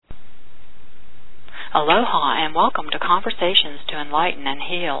Aloha and welcome to Conversations to Enlighten and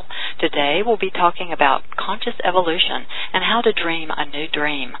Heal. Today we'll be talking about conscious evolution and how to dream a new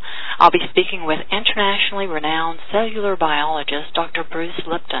dream. I'll be speaking with internationally renowned cellular biologist Dr. Bruce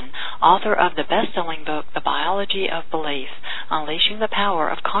Lipton, author of the best-selling book The Biology of Belief, Unleashing the Power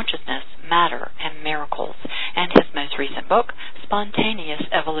of Consciousness, Matter, and Miracles, and his most recent book, Spontaneous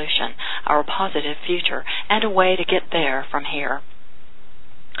Evolution, Our Positive Future, and a Way to Get There from Here.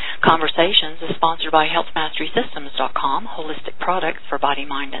 Conversations is sponsored by HealthMasterySystems.com, holistic products for body,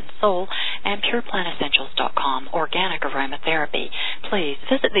 mind, and soul, and PurePlantEssentials.com, organic aromatherapy. Please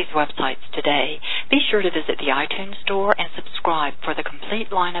visit these websites today. Be sure to visit the iTunes Store and subscribe for the complete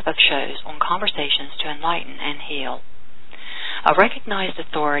lineup of shows on Conversations to Enlighten and Heal. A recognized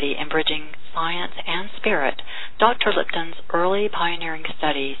authority in bridging science and spirit, Dr. Lipton's early pioneering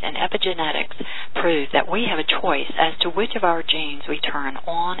studies in epigenetics prove that we have a choice as to which of our genes we turn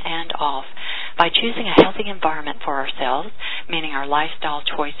on and off. By choosing a healthy environment for ourselves, meaning our lifestyle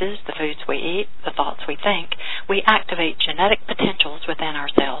choices, the foods we eat, the thoughts we think, we activate genetic potentials within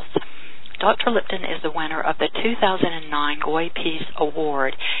ourselves. Dr. Lipton is the winner of the 2009 Goy Peace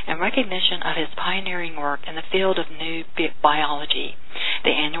Award in recognition of his pioneering work in the field of new biology. The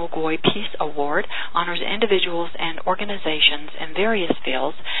annual Goy Peace Award honors individuals and organizations in various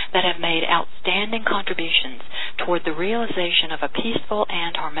fields that have made outstanding contributions toward the realization of a peaceful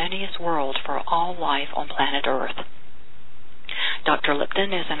and harmonious world for all life on planet Earth. Dr.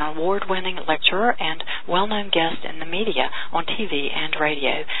 Lipton is an award-winning lecturer and well-known guest in the media on TV and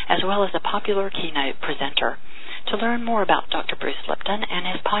radio, as well as a popular keynote presenter. To learn more about Dr. Bruce Lipton and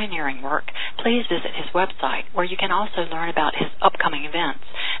his pioneering work, please visit his website, where you can also learn about his upcoming events,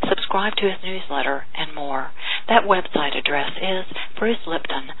 subscribe to his newsletter, and more. That website address is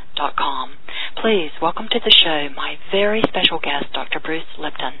brucelipton.com. Please welcome to the show my very special guest, Dr. Bruce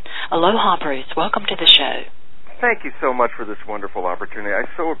Lipton. Aloha, Bruce. Welcome to the show. Thank you so much for this wonderful opportunity. I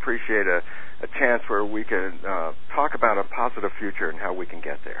so appreciate a chance where we can talk about a positive future and how we can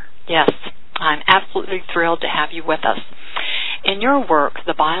get there. Yes, I'm absolutely thrilled to have you with us. In your work,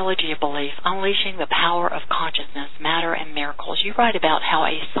 The Biology of Belief, Unleashing the Power of Consciousness, Matter, and Miracles, you write about how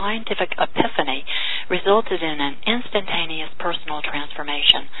a scientific epiphany resulted in an instantaneous personal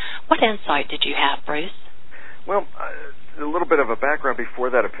transformation. What insight did you have, Bruce? Well, a little bit of a background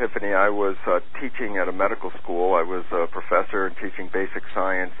before that epiphany. I was teaching at a medical school. I was a professor and teaching basic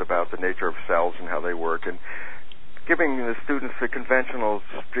science about the nature of cells and how they work, and giving the students the conventional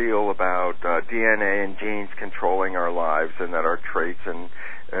spiel about DNA and genes controlling our lives, and that our traits and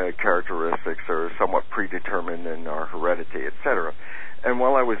characteristics are somewhat predetermined in our heredity, etc. And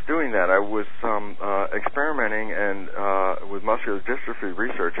while I was doing that, I was experimenting and with muscular dystrophy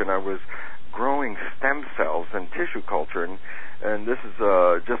research, and I was growing stem cells in tissue culture, and this is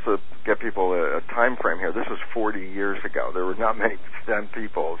just to get people a time frame here. This was 40 years ago. There were not many stem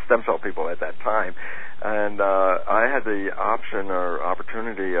cell people at that time, and I had the option or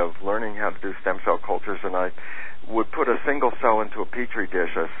opportunity of learning how to do stem cell cultures, and I would put a single cell into a petri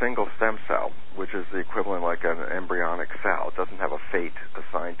dish, a single stem cell, which is the equivalent like an embryonic cell. It doesn't have a fate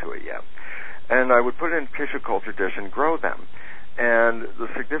assigned to it yet. And I would put it in a tissue culture dish and grow them. And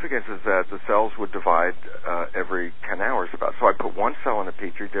the significance is that the cells would divide every 10 hours about. So I put one cell in a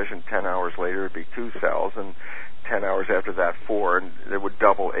petri dish, and 10 hours later it would be 2 cells, and 10 hours after that 4, and it would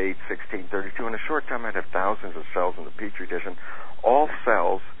double 8, 16, 32. In a short time I'd have thousands of cells in the petri dish, and all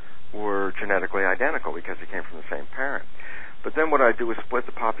cells were genetically identical because they came from the same parent. But then what I do is split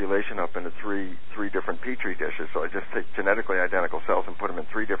the population up into three different petri dishes. So I just take genetically identical cells and put them in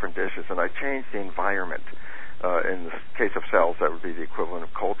 3 different dishes, and I change the environment. In the case of cells, that would be the equivalent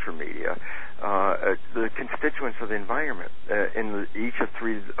of culture media, the constituents of the environment in each of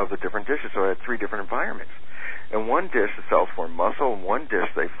 3 of the different dishes. So I had 3 different environments. In one dish, the cells form muscle. In one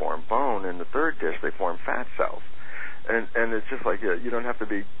dish, they form bone. In the third dish, they form fat cells. And it's just like you don't have to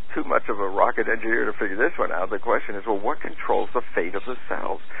be too much of a rocket engineer to figure this one out. The question is, well, what controls the fate of the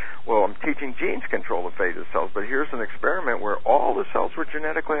cells? Well, I'm teaching genes control the fate of the cells, but here's an experiment where all the cells were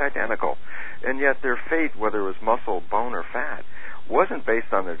genetically identical, and yet their fate, whether it was muscle, bone, or fat, wasn't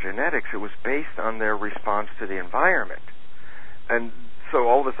based on their genetics. It was based on their response to the environment. And so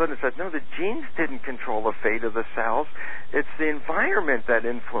all of a sudden it said, no, the genes didn't control the fate of the cells. It's the environment that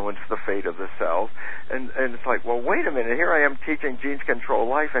influenced the fate of the cells. And it's like, well, wait a minute. Here I am teaching genes control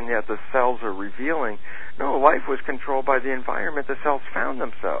life, and yet the cells are revealing, no, life was controlled by the environment the cells found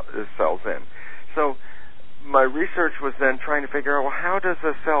themselves in. So my research was then trying to figure out, well, how does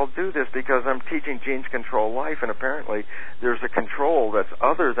a cell do this? Because I'm teaching genes control life, and apparently there's a control that's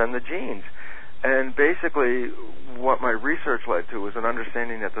other than the genes. And basically what my research led to was an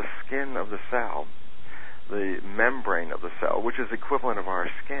understanding that the skin of the cell the membrane of the cell, which is equivalent of our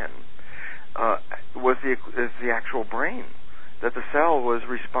skin, is the actual brain. That the cell was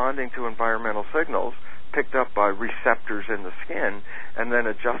responding to environmental signals picked up by receptors in the skin and then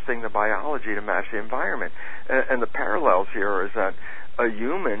adjusting the biology to match the environment. And the parallels here is that a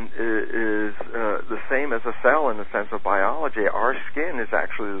human is the same as a cell in the sense of biology. Our skin is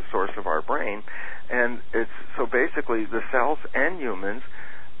actually the source of our brain. And so basically the cells and humans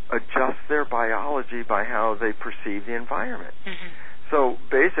adjust their biology by how they perceive the environment. Mm-hmm. So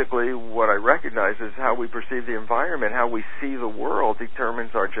basically what I recognize is how we perceive the environment, how we see the world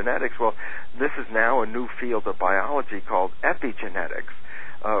determines our genetics. Well, this is now a new field of biology called epigenetics.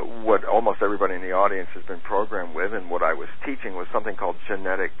 What almost everybody in the audience has been programmed with, and what I was teaching was something called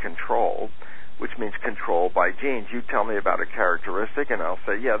genetic control, which means control by genes. You tell me about a characteristic, and I'll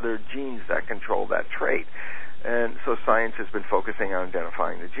say, yeah, there are genes that control that trait. And so science has been focusing on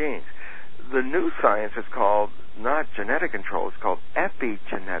identifying the genes. The new science is called not genetic control, it's called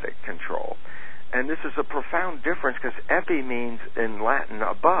epigenetic control. And this is a profound difference because epi means in Latin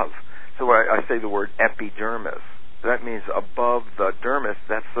above. So I say the word epidermis. That means above the dermis,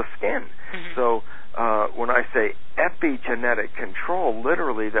 that's the skin. Mm-hmm. So when I say epigenetic control,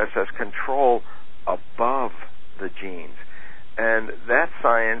 literally that says control above the genes. And that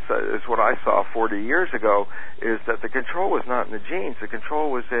science is what I saw 40 years ago, is that the control was not in the genes. The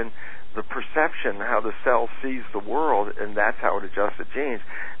control was in the perception, how the cell sees the world, and that's how it adjusts the genes.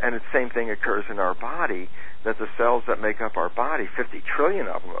 And the same thing occurs in our body, that the cells that make up our body, 50 trillion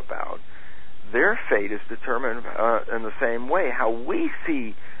of them about, their fate is determined in the same way, how we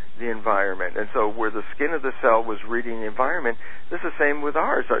see the environment. And so where the skin of the cell was reading the environment, this is the same with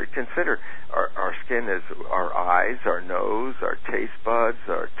ours. Consider our skin is our eyes, our nose, our taste buds,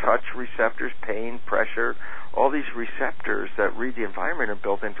 our touch receptors, pain, pressure, all these receptors that read the environment are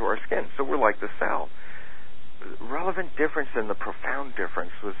built into our skin. So we're like the cell. Relevant difference and the profound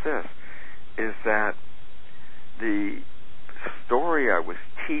difference was this, is that the story I was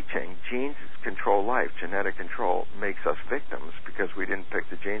teaching, genes control life, genetic control, makes us victims because we didn't pick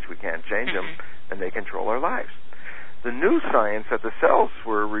the genes, we can't change them, and they control our lives. The new science that the cells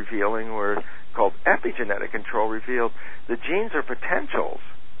were revealing were called epigenetic control, revealed the genes are potentials,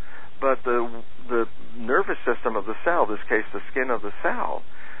 but the nervous system of the cell, in this case the skin of the cell,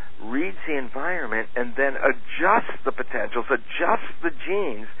 reads the environment and then adjusts the potentials, adjusts the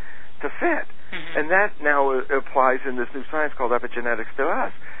genes to fit. Mm-hmm. And that now applies in this new science called epigenetics to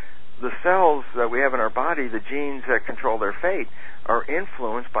us. The cells that we have in our body, the genes that control their fate, are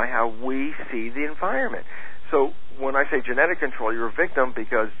influenced by how we see the environment. So when I say genetic control, you're a victim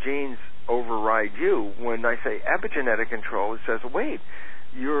because genes override you. When I say epigenetic control, it says, wait,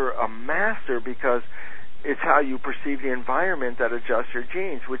 you're a master because it's how you perceive the environment that adjusts your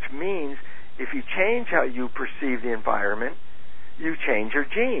genes, which means if you change how you perceive the environment, you change your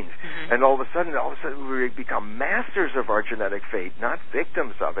genes. Mm-hmm. And all of a sudden we become masters of our genetic fate, not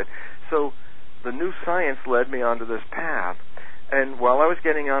victims of it. So the new science led me onto this path. And while I was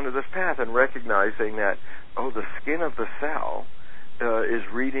getting onto this path and recognizing that, the skin of the cell is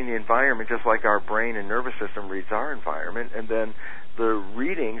reading the environment just like our brain and nervous system reads our environment, and then the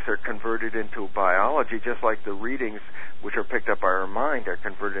readings are converted into biology just like the readings which are picked up by our mind are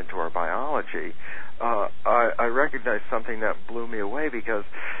converted into our biology. I recognized something that blew me away because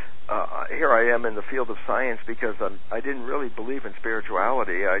here I am in the field of science because I didn't really believe in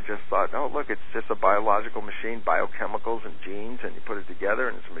spirituality. I just thought, look, it's just a biological machine, biochemicals and genes, and you put it together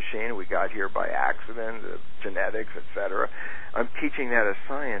and it's a machine. We got here by accident, genetics, etc. I'm teaching that as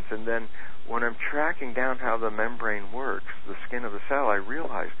science, and then when I'm tracking down how the membrane works, the skin of the cell, I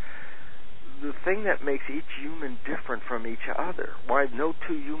realize the thing that makes each human different from each other, why no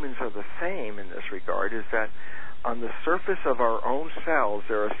two humans are the same in this regard, is that on the surface of our own cells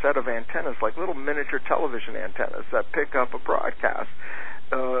there are a set of antennas, like little miniature television antennas that pick up a broadcast.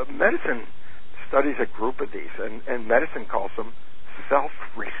 Medicine studies a group of these, and medicine calls them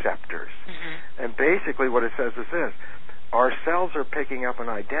self-receptors. Mm-hmm. And basically what it says is this: our cells are picking up an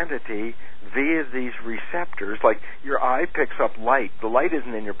identity via these receptors. Like your eye picks up light. The light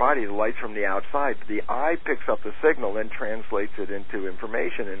isn't in your body. The light's from the outside. The eye picks up the signal and translates it into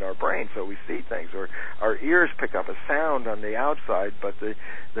information in our brain so we see things. Or our ears pick up a sound on the outside, but the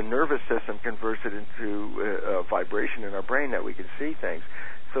nervous system converts it into a vibration in our brain that we can see things.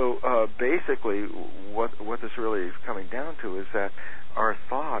 So basically what this really is coming down to is that our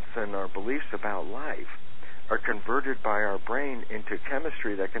thoughts and our beliefs about life are converted by our brain into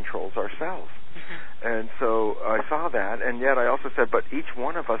chemistry that controls our cells. Mm-hmm. And so I saw that, and yet I also said, but each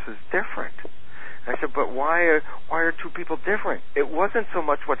one of us is different. And I said, but why are two people different? It wasn't so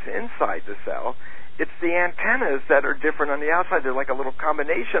much what's inside the cell, it's the antennas that are different on the outside. They're like a little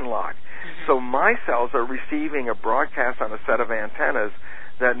combination lock. So my cells are receiving a broadcast on a set of antennas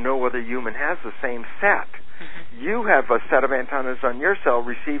that no other human has the same set. You have a set of antennas on your cell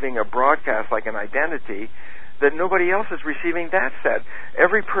receiving a broadcast like an identity that nobody else is receiving that set.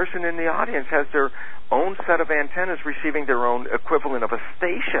 Every person in the audience has their own set of antennas receiving their own equivalent of a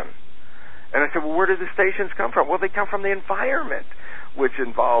station. And I said, well, where do the stations come from? Well, they come from the environment, which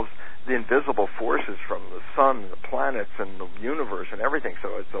involves the invisible forces from the sun, the planets, and the universe and everything.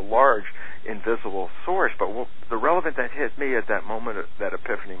 So it's a large invisible source. But the relevant that hit me at that moment, that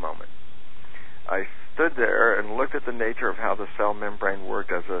epiphany moment, I stood there and looked at the nature of how the cell membrane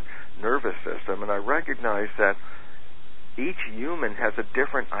worked as a nervous system, and I recognized that each human has a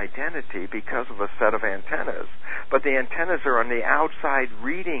different identity because of a set of antennas. But the antennas are on the outside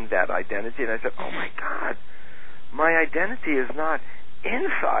reading that identity, and I said, oh my God, my identity is not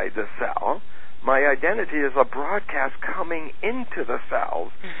inside the cell. My identity is a broadcast coming into the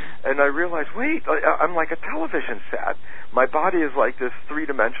cells. And I realized, wait, I'm like a television set. My body is like this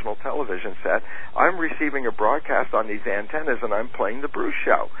three-dimensional television set. I'm receiving a broadcast on these antennas, and I'm playing the Bruce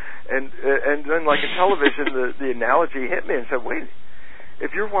Show. And then, like a television, the analogy hit me and said, wait,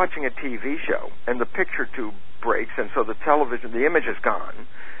 if you're watching a TV show and the picture tube breaks, and so the image is gone,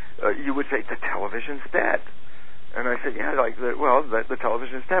 you would say the television's dead. And I said, yeah, the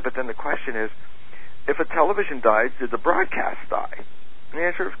television's dead. But then the question is, if a television died, did the broadcast die? And the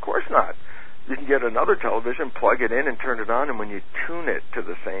answer is, of course not. You can get another television, plug it in, and turn it on, and when you tune it to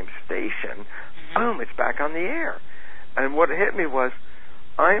the same station, boom, it's back on the air. And what hit me was,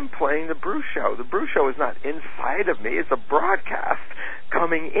 I'm playing the Bruce Show. The Bruce Show is not inside of me. It's a broadcast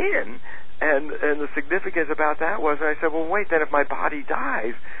coming in. And the significance about that was, I said, well, wait, then if my body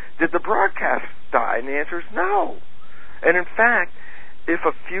dies, did the broadcast die? And the answer is no. And in fact, if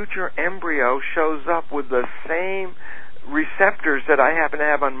a future embryo shows up with the same receptors that I happen to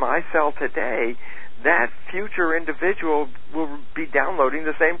have on my cell today, that future individual will be downloading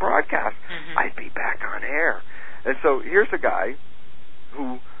the same broadcast. I'd be back on air. And so here's a guy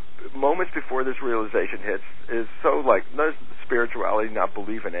who, moments before this realization hits, is so like, no spirituality, not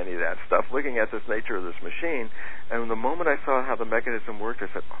believe in any of that stuff, looking at this nature of this machine, and the moment I saw how the mechanism worked, I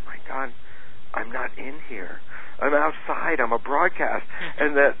said, oh my God, I'm not in here. I'm outside. I'm a broadcast.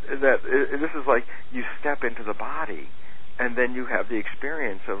 And this is like you step into the body, and then you have the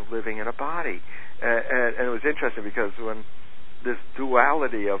experience of living in a body. And it was interesting because when this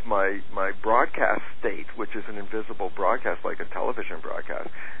duality of my broadcast state, which is an invisible broadcast like a television broadcast,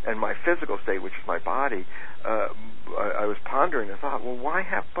 and my physical state, which is my body, I was pondering the thought, well, why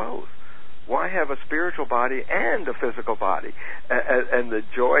have both? Why have a spiritual body and a physical body? And the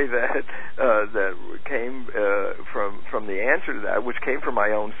joy that came from the answer to that, which came from my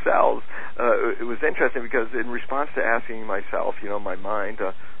own cells, it was interesting because in response to asking myself, my mind,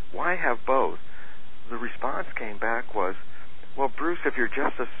 why have both? The response came back was, well, Bruce, if you're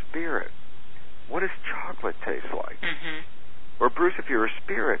just a spirit, what does chocolate taste like? Or Bruce, if you're a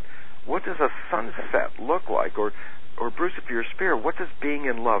spirit, what does a sunset look like? Or Bruce, if you're a spirit, what does being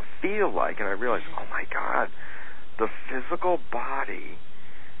in love feel like? And I realized, oh my God, the physical body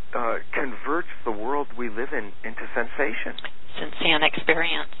converts the world we live in into sensation. Sensation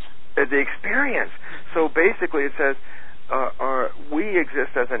experience. The experience. So basically it says we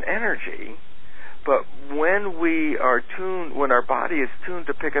exist as an energy, but when we are tuned, when our body is tuned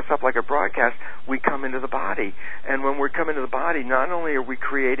to pick us up like a broadcast, we come into the body. And when we come into the body, not only are we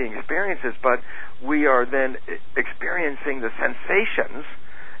creating experiences, but we are then experiencing the sensations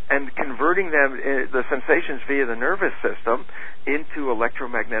and converting them, the sensations via the nervous system, into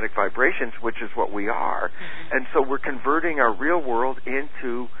electromagnetic vibrations, which is what we are. And so we're converting our real world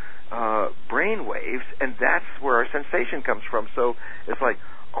into brain waves, and that's where our sensation comes from. So it's like,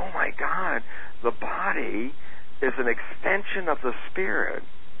 oh my God, the body is an extension of the spirit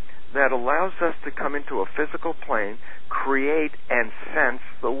that allows us to come into a physical plane, create and sense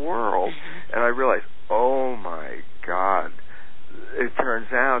the world. And I realized, oh my God, it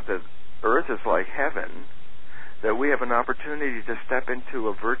turns out that Earth is like heaven, that we have an opportunity to step into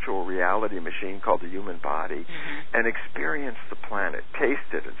a virtual reality machine called the human body and experience the planet,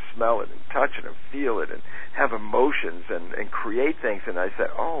 taste it and smell it and touch it and feel it and have emotions and create things. And I said,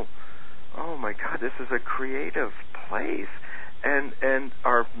 oh my God, this is a creative place. And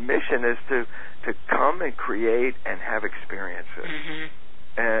our mission is to come and create and have experiences.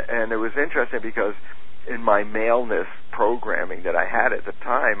 And it was interesting because in my maleness programming that I had at the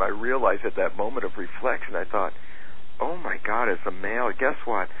time, I realized at that moment of reflection, I thought, oh my God, as a male, guess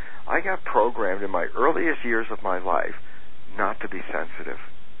what? I got programmed in my earliest years of my life not to be sensitive.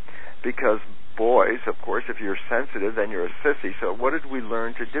 Because boys, of course, if you're sensitive, then you're a sissy. So what did we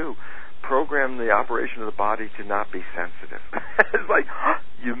learn to do? Program the operation of the body to not be sensitive. It's like,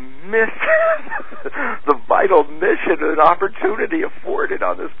 you missed the vital mission and opportunity afforded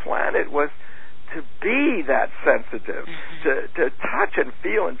on this planet was to be that sensitive, to touch and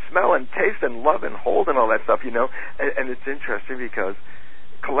feel and smell and taste and love and hold and all that stuff, you know. And it's interesting because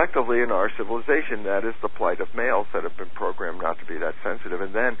collectively in our civilization, that is the plight of males that have been programmed not to be that sensitive.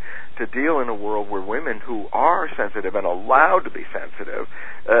 And then to deal in a world where women who are sensitive and allowed to be sensitive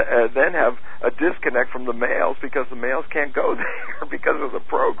then have a disconnect from the males because the males can't go there because of the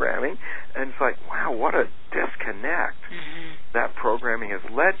programming. And it's like, wow, what a disconnect that programming has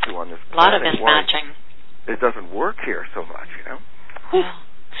led to on this planet. A lot of mismatching. It doesn't work here so much, you know? Yeah.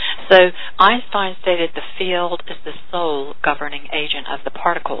 So Einstein stated the field is the sole governing agent of the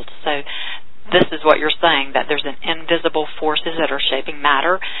particles. So this is what you're saying, that there's an invisible forces that are shaping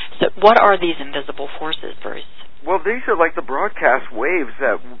matter. So what are these invisible forces, Bruce? Well, these are like the broadcast waves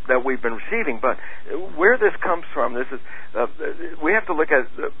that we've been receiving. But where this comes from, this is we have to look at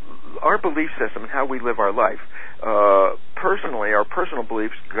our belief system and how we live our life. Personally, our personal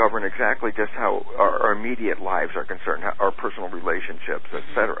beliefs govern exactly just how our immediate lives are concerned, our personal relationships,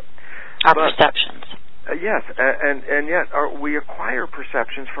 etc. Our perceptions. Yes, and yet we acquire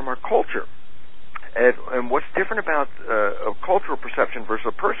perceptions from our culture. And what's different about a cultural perception versus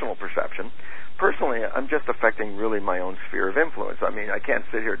a personal perception? Personally, I'm just affecting really my own sphere of influence. I mean, I can't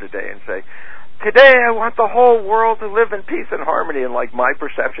sit here today and say, today I want the whole world to live in peace and harmony, and like my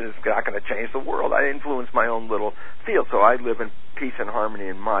perception is not going to change the world. I influence my own little field, so I live in peace and harmony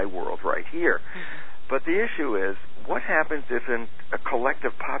in my world right here. But the issue is, what happens if in a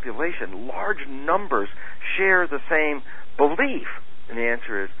collective population, large numbers share the same belief? And the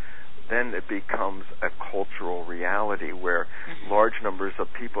answer is, then it becomes a cultural reality where large numbers of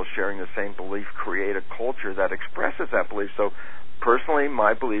people sharing the same belief create a culture that expresses that belief. So personally,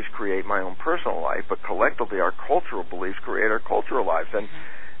 my beliefs create my own personal life, but collectively our cultural beliefs create our cultural lives. And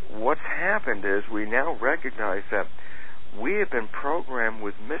what's happened is we now recognize that we have been programmed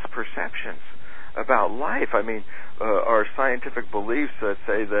with misperceptions about life. I mean, our scientific beliefs that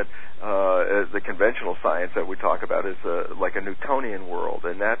say that the conventional science that we talk about is like a Newtonian world,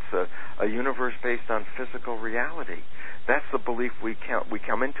 and that's a universe based on physical reality. That's the belief we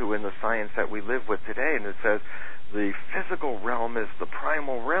come into in the science that we live with today, and it says the physical realm is the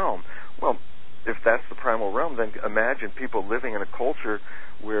primal realm. Well, if that's the primal realm, then imagine people living in a culture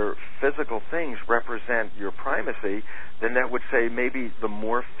where physical things represent your primacy. Then that would say maybe the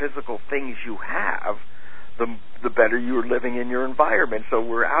more physical things you have, the better you're living in your environment. So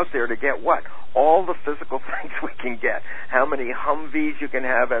we're out there to get what? All the physical things we can get. How many Humvees you can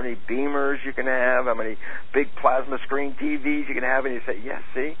have, how many Beamers you can have, how many big plasma screen TVs you can have, and you say, yes,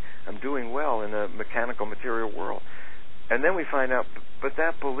 see, I'm doing well in a mechanical material world. And then we find out, but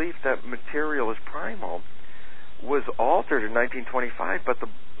that belief that material is primal was altered in 1925, but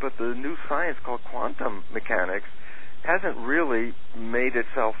the new science called quantum mechanics hasn't really made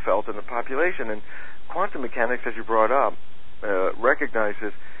itself felt in the population. And quantum mechanics, as you brought up,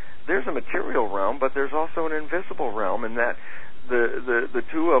 recognizes there's a material realm, but there's also an invisible realm, and that the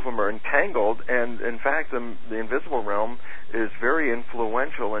two of them are entangled, and in fact the invisible realm is very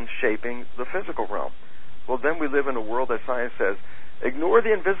influential in shaping the physical realm. Well, then we live in a world that science says, ignore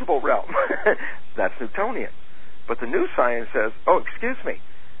the invisible realm. That's Newtonian. But the new science says, oh, excuse me,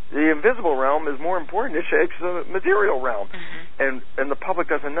 the invisible realm is more important. It shapes the material realm. And the public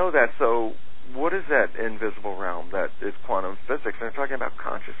doesn't know that, so what is that invisible realm that is quantum physics? And they're talking about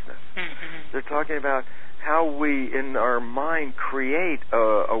consciousness. They're talking about how we, in our mind, create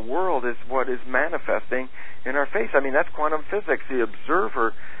a world is what is manifesting in our face. I mean, that's quantum physics. The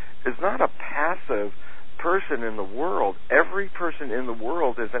observer is not a passive person in the world. Every person in the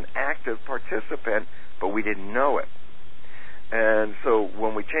world is an active participant, but we didn't know it. And so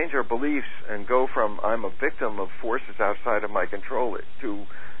when we change our beliefs and go from I'm a victim of forces outside of my control to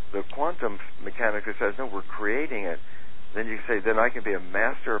the quantum mechanics that says, no, we're creating it, then you say, then I can be a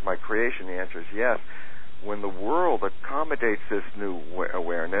master of my creation. The answer is yes. When the world accommodates this new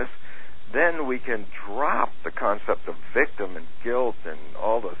awareness, then we can drop the concept of victim and guilt and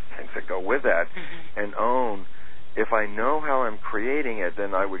all those things that go with that and own, if I know how I'm creating it,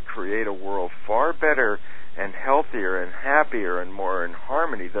 then I would create a world far better and healthier and happier and more in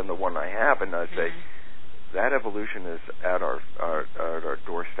harmony than the one I have. And I say, that evolution is at our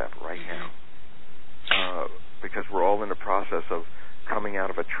doorstep right now. Because we're all in the process of coming out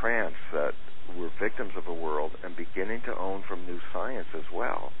of a trance that we're victims of the world and beginning to own from new science as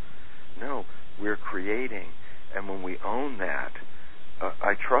well. No, we're creating. And when we own that,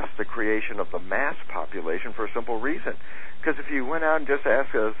 I trust the creation of the mass population for a simple reason. Because if you went out and just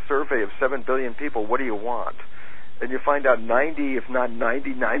asked a survey of 7 billion people, what do you want? And you find out 90, if not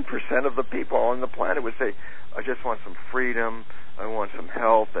 99% of the people on the planet would say, I just want some freedom, I want some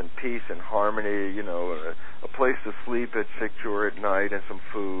health and peace and harmony, a place to sleep that's secure at night and some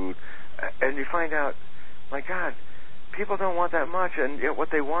food. And you find out, my God, people don't want that much, and yet what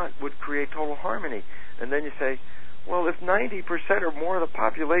they want would create total harmony. And then you say, well, if 90% or more of the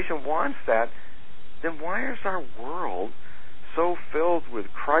population wants that, then why is our world so filled with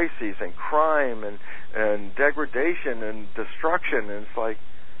crises and crime and degradation and destruction? And it's like,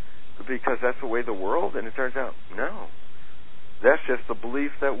 because that's the way the world, and it turns out, no. That's just the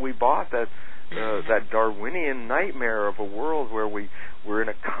belief that we bought, that Darwinian nightmare of a world where we're in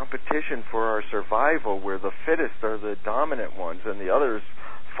a competition for our survival, where the fittest are the dominant ones and the others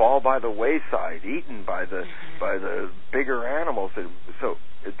fall by the wayside, eaten by the bigger animals. So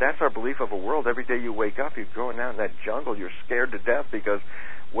that's our belief of a world. Every day you wake up, you're going out in that jungle, you're scared to death because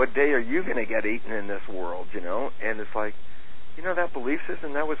what day are you going to get eaten in this world, And it's like, that belief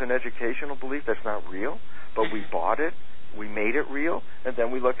system, that was an educational belief that's not real, but we bought it, we made it real, and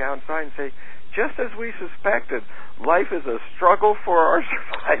then we look outside and say, just as we suspected, life is a struggle for our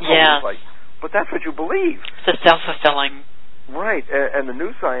survival. Yes. Like, but that's what you believe. It's a self-fulfilling. Right, and the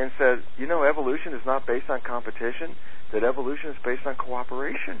new science says, evolution is not based on competition, that evolution is based on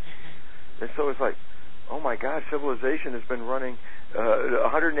cooperation. And so it's like, oh my God, civilization has been running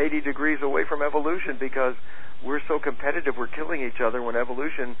 180 degrees away from evolution because we're so competitive, we're killing each other, when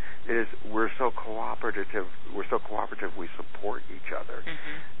evolution is we're so cooperative, we support each other.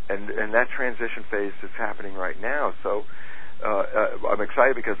 And that transition phase is happening right now. So I'm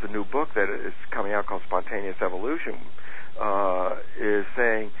excited because the new book that is coming out called Spontaneous Evolution is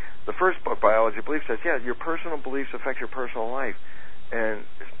saying, the first book, Biology of Belief, says, your personal beliefs affect your personal life. And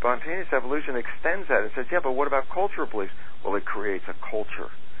Spontaneous Evolution extends that and says, but what about cultural beliefs? Well, it creates a culture.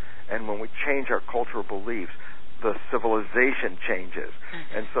 And when we change our cultural beliefs, the civilization changes.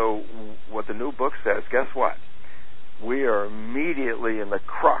 And so what the new book says, guess what? We are immediately in the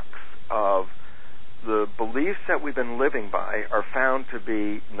crux of the beliefs that we've been living by are found to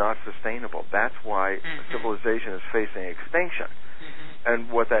be not sustainable. That's why civilization is facing extinction.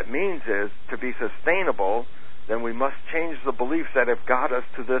 And what that means is, to be sustainable, then we must change the beliefs that have got us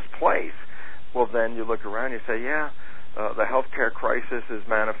to this place. Well, then you look around and you say, the healthcare crisis is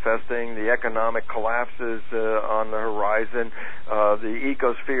manifesting, the economic collapse is on the horizon, the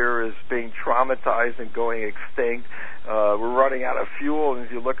ecosphere is being traumatized and going extinct, we're running out of fuel, and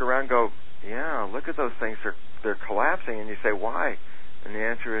if you look around and go, look at those things, they're collapsing, and you say, why? And the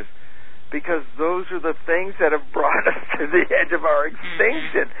answer is, because those are the things that have brought us to the edge of our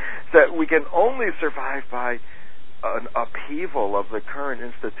extinction, that we can only survive by an upheaval of the current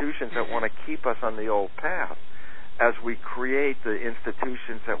institutions that want to keep us on the old path. As we create the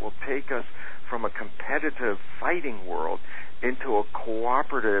institutions that will take us from a competitive fighting world into a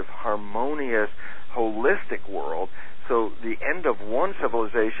cooperative, harmonious, holistic world. So the end of one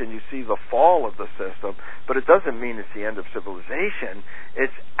civilization, you see the fall of the system, but it doesn't mean it's the end of civilization.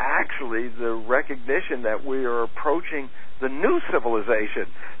 It's actually the recognition that we are approaching the new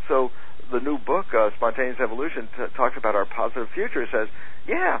civilization. So the new book, Spontaneous Evolution, talks about our positive future. It says,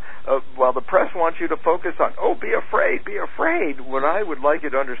 while the press wants you to focus on, be afraid, what I would like you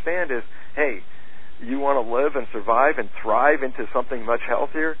to understand is, hey, you want to live and survive and thrive into something much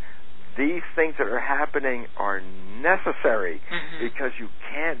healthier? These things that are happening are necessary because you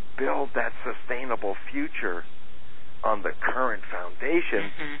can't build that sustainable future on the current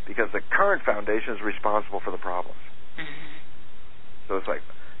foundation because the current foundation is responsible for the problems. So it's like,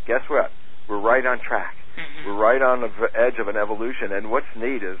 guess what? We're right on track. We're right on the edge of an evolution. And what's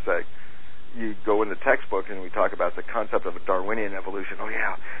neat is that you go in the textbook and we talk about the concept of a Darwinian evolution.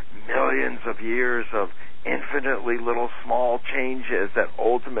 Millions of years of infinitely little small changes that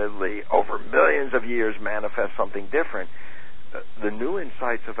ultimately, over millions of years, manifest something different. The new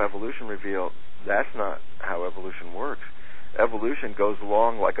insights of evolution reveal that's not how evolution works. Evolution goes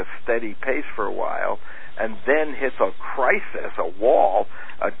along like a steady pace for a while and then hits a crisis, a wall,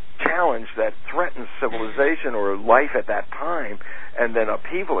 a challenge that threatens civilization or life at that time, and then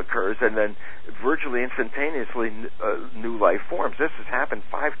upheaval occurs, and then virtually instantaneously new life forms. This has happened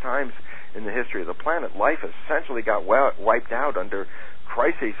 5 times in the history of the planet. Life essentially got wiped out under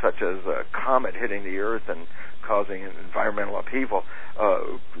crises such as a comet hitting the Earth and causing an environmental upheaval.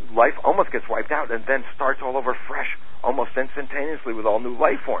 Life almost gets wiped out and then starts all over fresh, almost instantaneously with all new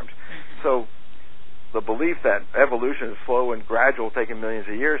life forms. So the belief that evolution is slow and gradual, taking millions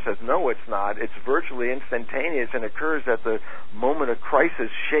of years, says no, it's not. It's virtually instantaneous and occurs at the moment of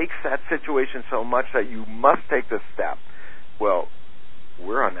crisis, shakes that situation so much that you must take this step. Well,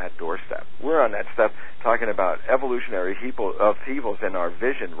 we're on that doorstep. We're on that step talking about evolutionary upheavals in our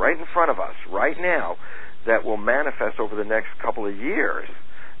vision right in front of us, right now, that will manifest over the next couple of years,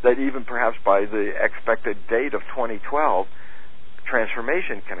 that even perhaps by the expected date of 2012,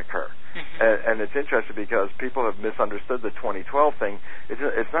 transformation can occur. And it's interesting because people have misunderstood the 2012 thing.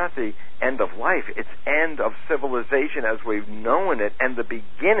 It's not the end of life. It's end of civilization as we've known it and the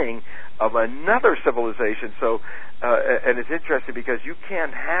beginning of another civilization. So, and it's interesting because you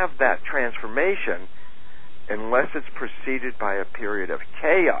can't have that transformation unless it's preceded by a period of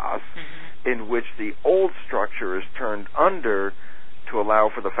chaos in which the old structure is turned under to allow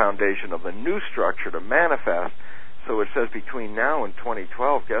for the foundation of the new structure to manifest. So it says between now and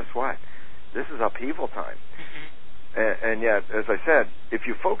 2012, guess what? This is upheaval time. And yet, as I said, if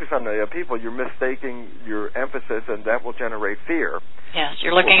you focus on the upheaval, you're mistaking your emphasis, and that will generate fear. Yes,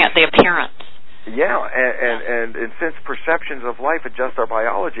 you're looking at the appearance. Yeah, and since perceptions of life adjust our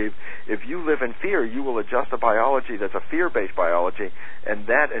biology, if you live in fear, you will adjust a biology that's a fear-based biology, and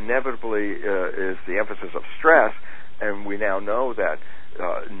that inevitably is the emphasis of stress. And we now know that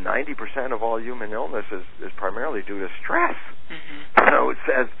 90% of all human illness is primarily due to stress. So it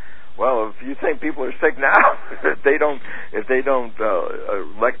says, well, if you think people are sick now, if they don't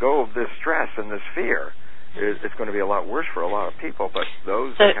let go of this stress and this fear, it's going to be a lot worse for a lot of people. But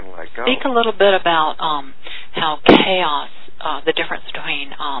those that can let go. Speak a little bit about how chaos, the difference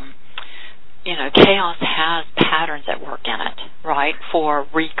between chaos has patterns at work in it, right, for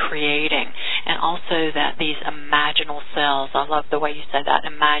recreating, and also that these imaginal cells, I love the way you said that,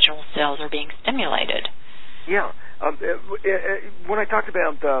 imaginal cells are being stimulated. Yeah. When I talked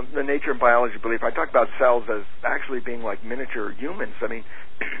about the nature and biology belief, I talked about cells as actually being like miniature humans. I mean,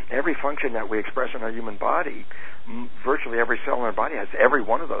 every function that we express in our human body, virtually every cell in our body has every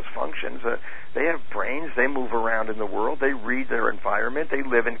one of those functions. They have brains. They move around in the world. They read their environment. They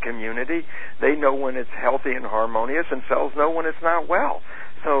live in community. They know when it's healthy and harmonious, and cells know when it's not well.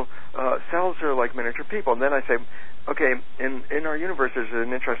 So cells are like miniature people. And then I say, okay, in our universe, there's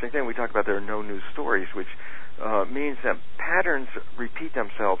an interesting thing. We talk about there are no new stories, which means that patterns repeat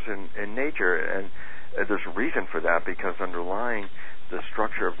themselves in nature, and there's a reason for that, because underlying the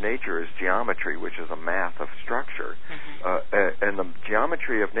structure of nature is geometry, which is a math of structure. And the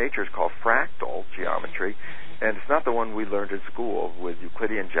geometry of nature is called fractal geometry, and it's not the one we learned in school with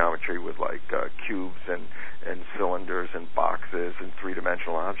Euclidean geometry with like cubes and cylinders and boxes and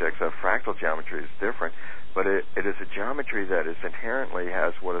three-dimensional objects. Fractal geometry is different, but it is a geometry that is inherently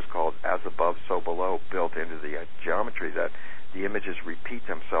has what is called as above, so below built into the geometry, that the images repeat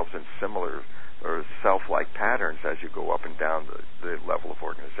themselves in similar or self-like patterns as you go up and down the level of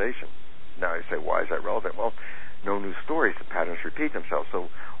organization. Now you say, why is that relevant? Well, no new stories. The patterns repeat themselves. So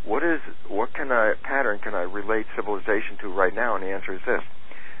what pattern can I relate civilization to right now? And the answer is this.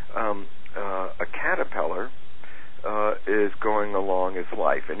 A caterpillar is going along its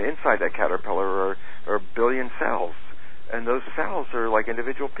life, and inside that caterpillar are a billion cells. And those cells are like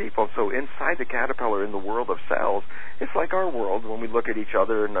individual people. So inside the caterpillar, in the world of cells, it's like our world when we look at each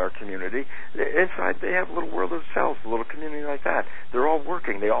other in our community. Inside they have a little world of cells, a little community like that. They're all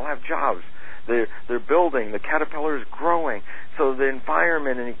working. They all have jobs. They're building. The caterpillar is growing. So the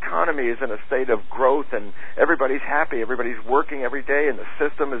environment and economy is in a state of growth, and everybody's happy. Everybody's working every day, and the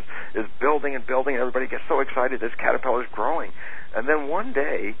system is building and building, and everybody gets so excited this caterpillar is growing. And then one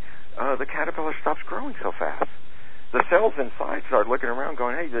day, the caterpillar stops growing so fast. The cells inside start looking around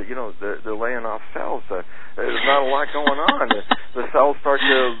going, hey, they're laying off cells. There's not a lot going on. The cells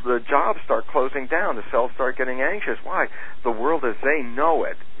the jobs start closing down. The cells start getting anxious. Why? The world as they know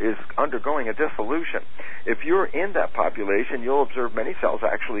it is undergoing a dissolution. If you're in that population, you'll observe many cells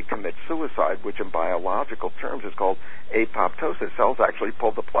actually commit suicide, which in biological terms is called apoptosis. Cells actually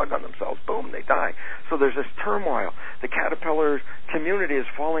pull the plug on themselves. Boom, they die. So there's this turmoil. The caterpillar community is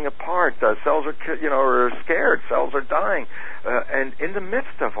falling apart. Cells are scared. Cells are dying. And in the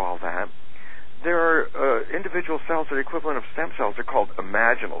midst of all that, there are individual cells that are equivalent of stem cells. They're called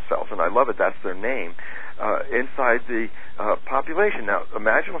imaginal cells, and I love it. That's their name. Inside the population. Now,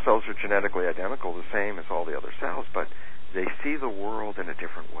 imaginal cells are genetically identical, the same as all the other cells, but they see the world in a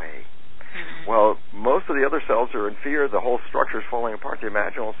different way. Well, most of the other cells are in fear. The whole structure is falling apart. The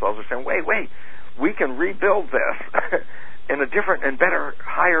imaginal cells are saying, wait, we can rebuild this in a different and better,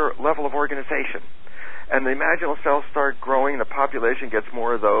 higher level of organization. And the imaginal cells start growing, the population gets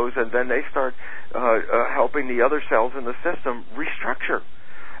more of those, and then they start helping the other cells in the system restructure.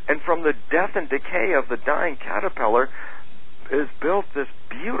 And from the death and decay of the dying caterpillar is built this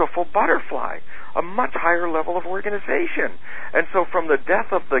beautiful butterfly, a much higher level of organization. And so from the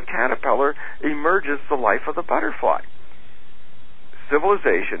death of the caterpillar emerges the life of the butterfly.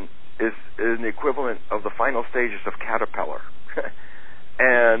 Civilization is the equivalent of the final stages of caterpillar.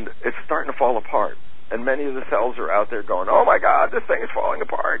 And it's starting to fall apart. And many of the cells are out there going, oh my God, this thing is falling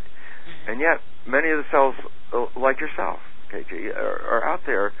apart. And yet, many of the cells, like yourself, KG, are out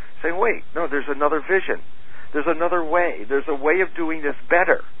there saying, wait, no, there's another vision. There's another way. There's a way of doing this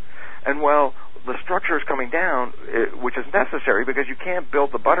better. And while the structure is coming down, which is necessary because you can't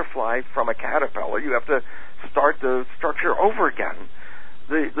build the butterfly from a caterpillar, you have to start the structure over again.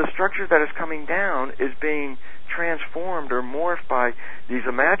 The structure that is coming down is being transformed or morphed by these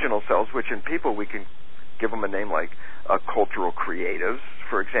imaginal cells, which in people we can give them a name like cultural creatives,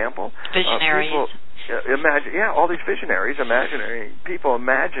 for example. Visionaries. All these visionaries, imaginary people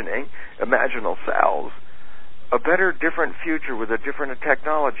imagining, imaginal cells, a better, different future with a different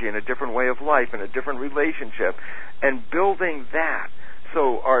technology and a different way of life and a different relationship, and building that.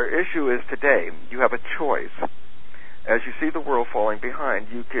 So our issue is today, you have a choice. As you see the world falling behind,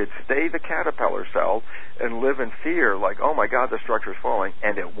 you could stay the caterpillar cell and live in fear like, oh my God, the structure is falling,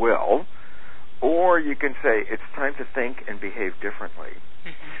 and it will. Or you can say, it's time to think and behave differently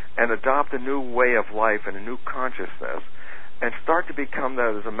and adopt a new way of life and a new consciousness and start to become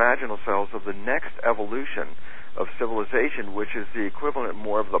those imaginal cells of the next evolution of civilization, which is the equivalent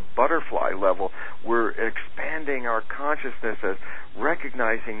more of the butterfly level. We're expanding our consciousness as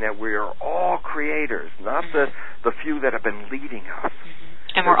recognizing that we are all creators, not the few that have been leading us.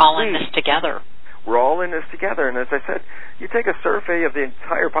 And we're all in this together. We're all in this together. And as I said, you take a survey of the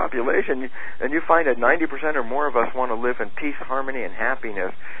entire population and you find that 90% or more of us want to live in peace, harmony, and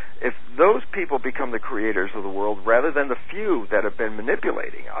happiness. If those people become the creators of the world rather than the few that have been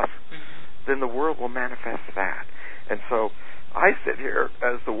manipulating us, then the world will manifest that. And so I sit here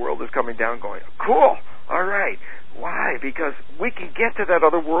as the world is coming down going, cool, all right. Why? Because we can get to that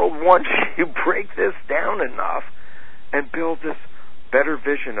other world once you break this down enough and build this better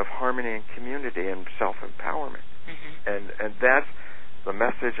vision of harmony and community and self-empowerment. And that's the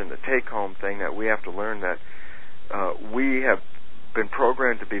message and the take-home thing that we have to learn, that we have been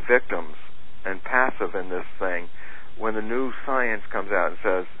programmed to be victims and passive in this thing. When the new science comes out and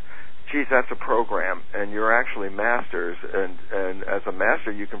says, geez, that's a program, and you're actually masters, and as a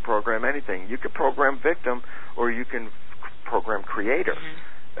master you can program anything. You can program victim or you can program creator.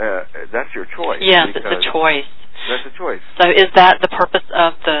 That's your choice. Yes, it's a choice. That's a choice. So is that the purpose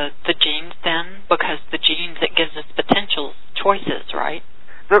of the genes then? Because the genes, it gives us potential choices, right?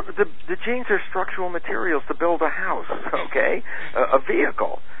 The genes are structural materials to build a house, okay? A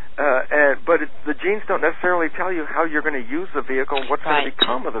vehicle. But the genes don't necessarily tell you how you're going to use the vehicle and what's going to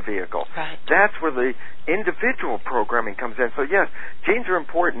become of the vehicle. That's where the individual programming comes in. So yes, genes are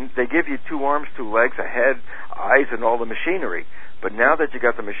important. They give you 2 arms, 2 legs, a head, eyes, and all the machinery. But now that you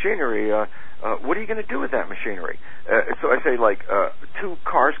got the machinery, what are you going to do with that machinery? So I say, like, 2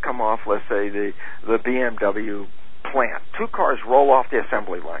 cars come off, let's say, the BMW plant. 2 cars roll off the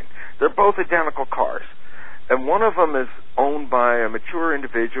assembly line. They're both identical cars. And one of them is owned by a mature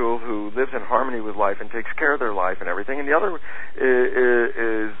individual who lives in harmony with life and takes care of their life and everything. And the other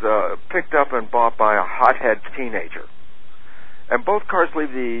is picked up and bought by a hothead teenager. And both cars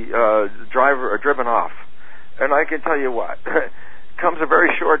leave the driver driven off. And I can tell you what, comes a very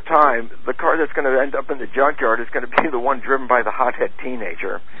short time, the car that's going to end up in the junkyard is going to be the one driven by the hothead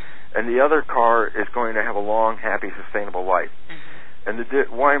teenager. And the other car is going to have a long, happy, sustainable life. And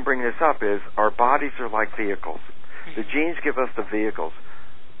why I'm bringing this up is our bodies are like vehicles. The genes give us the vehicles,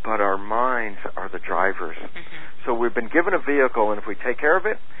 but our minds are the drivers. So we've been given a vehicle, and if we take care of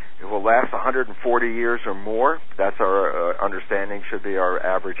it, it will last 140 years or more. That's our understanding, should be our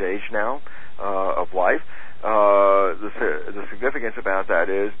average age now of life. The significance about that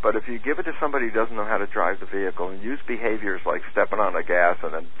is, but if you give it to somebody who doesn't know how to drive the vehicle and use behaviors like stepping on the gas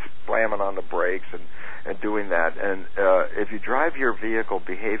and then slamming on the brakes and doing that, and if you drive your vehicle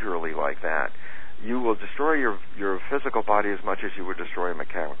behaviorally like that, you will destroy your physical body as much as you would destroy a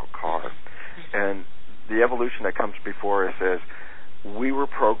mechanical car. And the evolution that comes before us is, we were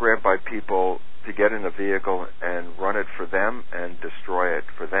programmed by people to get in a vehicle and run it for them and destroy it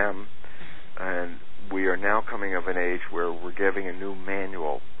for them. And we are now coming of an age where we're giving a new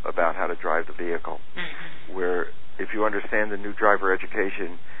manual about how to drive the vehicle, where if you understand the new driver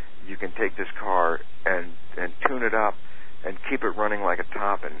education, you can take this car and tune it up and keep it running like a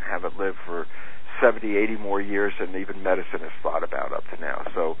top and have it live for 70, 80 more years than even medicine has thought about up to now.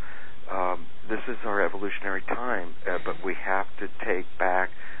 So this is our evolutionary time, but we have to take back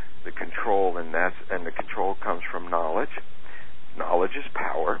the control, and the control comes from knowledge. Knowledge is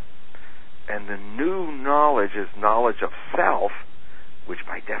power, and the new knowledge is knowledge of self, which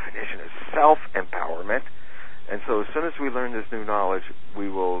by definition is self-empowerment. And so as soon as we learn this new knowledge, we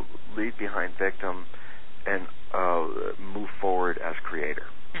will leave behind victim and move forward as creator.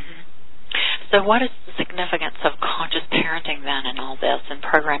 Mm-hmm. So what is the significance of conscious parenting then in all this, and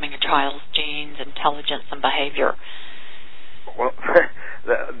programming a child's genes, intelligence, and behavior? Well,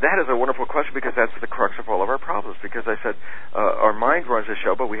 that is a wonderful question, because that's the crux of all of our problems. Because I said our mind runs the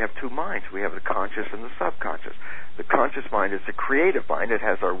show, but we have two minds. We have the conscious and the subconscious. The conscious mind is the creative mind. It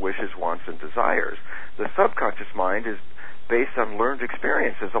has our wishes, wants, and desires. The subconscious mind is based on learned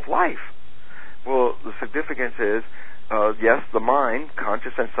experiences of life. Well, the significance is, yes, the mind,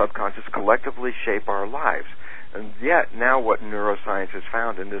 conscious and subconscious, collectively shape our lives. And yet, now what neuroscience has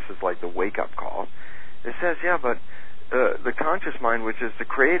found, and this is like the wake-up call, it says, yeah, but the conscious mind, which is the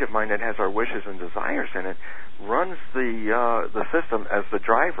creative mind that has our wishes and desires in it, runs the system as the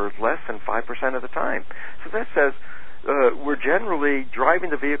driver less than 5% of the time. So that says we're generally driving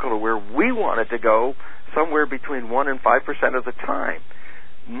the vehicle to where we want it to go somewhere between 1 and 5% of the time.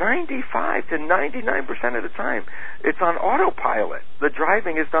 95 to 99% of the time, it's on autopilot. The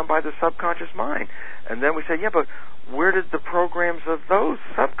driving is done by the subconscious mind. And then we say, yeah, but where did the programs of those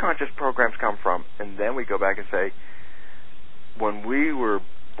subconscious programs come from? And then we go back and say, when we were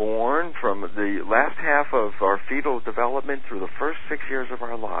born, from the last half of our fetal development through the first 6 years of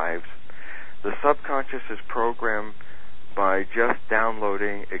our lives, the subconscious is programmed by just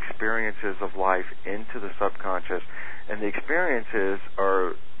downloading experiences of life into the subconscious, and the experiences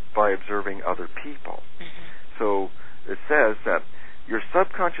are by observing other people. Mm-hmm. So it says that your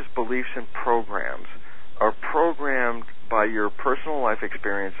subconscious beliefs and programs are programmed by your personal life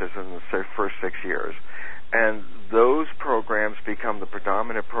experiences in the first 6 years, and those programs become the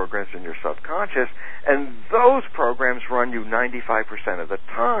predominant programs in your subconscious, and those programs run you 95% of the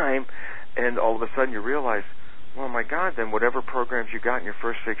time, and all of a sudden you realize, well, my God, then whatever programs you got in your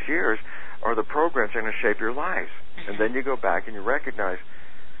first 6 years are the programs that are going to shape your lives. And then you go back and you recognize,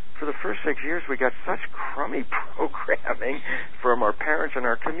 for the first 6 years we got such crummy programming from our parents and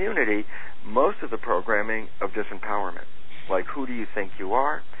our community, most of the programming of disempowerment. Like, who do you think you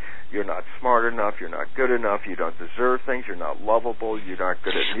are? You're not smart enough, you're not good enough, you don't deserve things, you're not lovable, you're not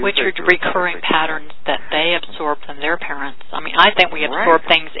good at music. Which are recurring patterns that they absorb from their parents. I mean, I think we absorb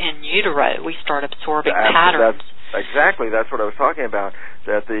things in utero. We start absorbing patterns. Exactly, that's what I was talking about,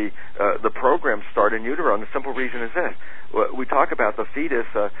 that the programs start in utero, and the simple reason is this. We talk about the fetus,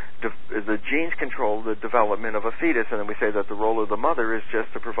 the genes control the development of a fetus, and then we say that the role of the mother is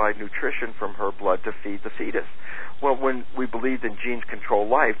just to provide nutrition from her blood to feed the fetus. Well, when we believed in genes control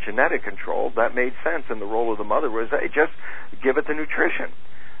life, genetic control, that made sense, and the role of the mother was, hey, just give it the nutrition.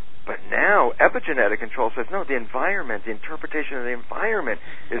 But now epigenetic control says, no, the environment, the interpretation of the environment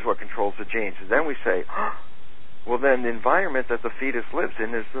is what controls the genes. And then we say, well, then the environment that the fetus lives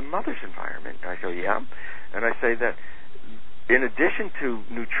in is the mother's environment. And I go, yeah. And I say that in addition to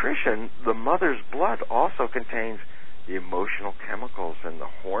nutrition, the mother's blood also contains the emotional chemicals and the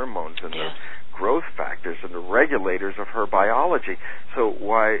hormones and the growth factors and the regulators of her biology. So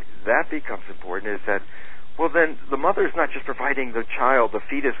why that becomes important is that, well, then the mother is not just providing the child, the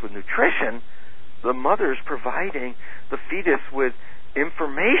fetus, with nutrition. The mother is providing the fetus with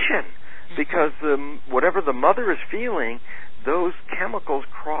information, because whatever the mother is feeling, those chemicals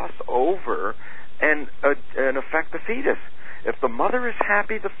cross over and affect the fetus. If the mother is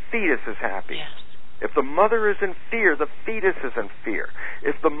happy, the fetus is happy. Yes. If the mother is in fear, the fetus is in fear.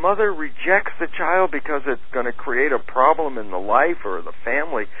 If the mother rejects the child because it's going to create a problem in the life or the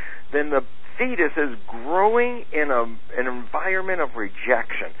family, then the fetus is growing in an environment of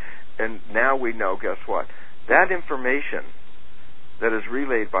rejection. And now we know, guess what? That information that is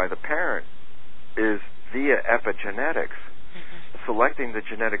relayed by the parent is via epigenetics, selecting the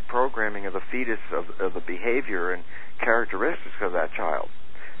genetic programming of the fetus, of the behavior and characteristics of that child.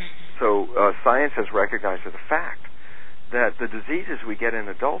 So science has recognized the fact that the diseases we get in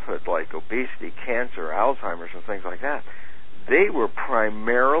adulthood, like obesity, cancer, Alzheimer's, and things like that, they were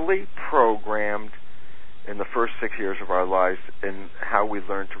primarily programmed in the first 6 years of our lives in how we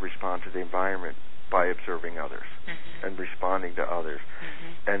learn to respond to the environment by observing others and responding to others.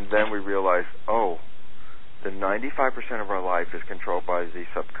 And then we realize, the 95% of our life is controlled by the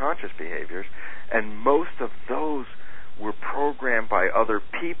subconscious behaviors, and most of those were programmed by other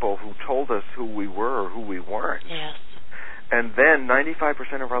people who told us who we were or who we weren't. Yes. And then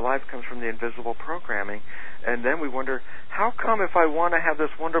 95% of our life comes from the invisible programming. And then we wonder, how come if I want to have this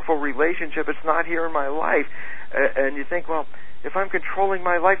wonderful relationship, it's not here in my life? And you think, well, if I'm controlling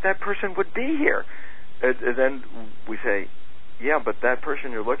my life, that person would be here. And then we say, yeah, but that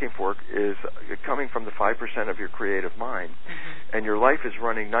person you're looking for is coming from the 5% of your creative mind. Mm-hmm. And your life is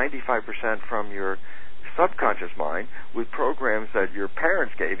running 95% from your subconscious mind with programs that your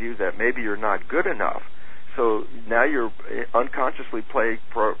parents gave you that maybe you're not good enough. So now you're unconsciously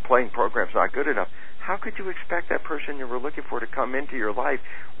playing programs not good enough. How could you expect that person you were looking for to come into your life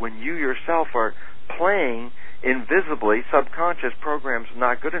when you yourself are playing invisibly subconscious programs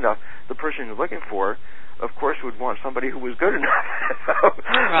not good enough? The person you're looking for, of course, would want somebody who was good enough. So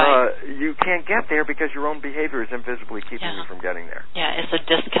right. You can't get there because your own behavior is invisibly keeping you from getting there. Yeah, it's a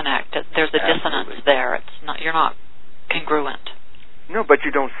disconnect. There's a dissonance there. It's not. You're not congruent. No, but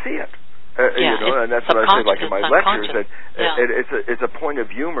you don't see it. And that's what I say, like in my lectures, that it's a point of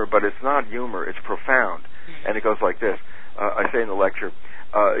humor, but it's not humor, it's profound. Mm-hmm. And it goes like this. I say in the lecture,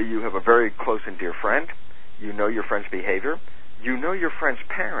 you have a very close and dear friend, you know your friend's behavior, you know your friend's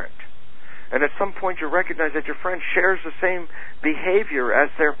parent, and at some point you recognize that your friend shares the same behavior as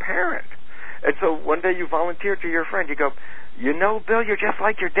their parent. And so one day you volunteer to your friend, you go, you know, Bill, you're just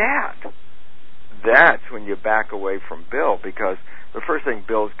like your dad. That's when you back away from Bill, because the first thing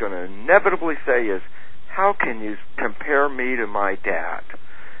Bill's going to inevitably say is, how can you compare me to my dad?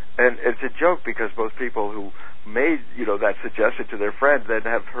 And it's a joke because most people who made, that suggestion to their friend then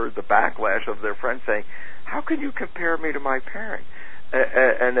have heard the backlash of their friend saying, how can you compare me to my parent?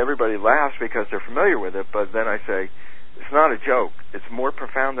 And everybody laughs because they're familiar with it, but then I say, it's not a joke. It's more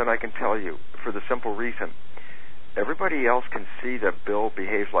profound than I can tell you, for the simple reason. Everybody else can see that Bill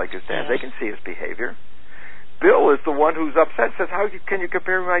behaves like his dad. They can see his behavior. Bill is the one who's upset, says, how can you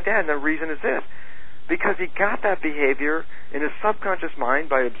compare me to my dad? And the reason is this. Because he got that behavior in his subconscious mind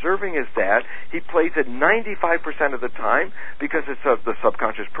by observing his dad. He plays it 95% of the time because it's the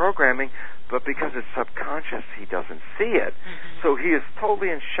subconscious programming, but because it's subconscious, he doesn't see it. Mm-hmm. So he is totally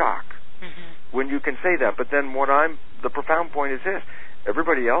in shock when you can say that. But then the profound point is this.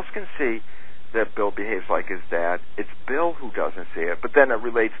 Everybody else can see that Bill behaves like his dad. It's Bill who doesn't see it. But then it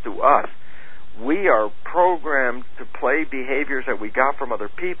relates to us. We are programmed to play behaviors that we got from other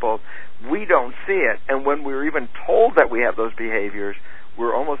people. We don't see it. And when we're even told that we have those behaviors,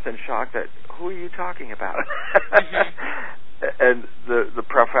 we're almost in shock that, who are you talking about? And the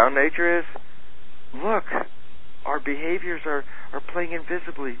profound nature is, look, our behaviors are playing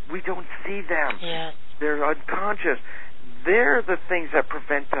invisibly. We don't see them. Yes. They're unconscious. They're the things that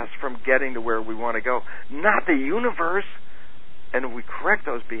prevent us from getting to where we want to go, not the universe. And if we correct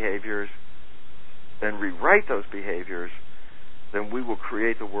those behaviors and rewrite those behaviors, then we will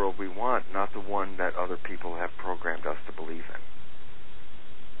create the world we want, not the one that other people have programmed us to believe in.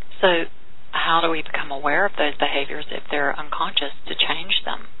 So how do we become aware of those behaviors if they're unconscious to change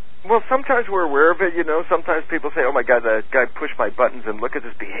them? Well, sometimes we're aware of it, Sometimes people say, oh, my God, that guy pushed my buttons and look at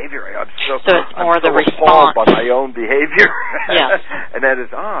this behavior. So it's more the response. By my own behavior. Yes. And that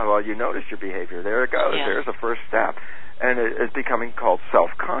is, well, you noticed your behavior. There it goes. Yes. There's the first step. And it's becoming called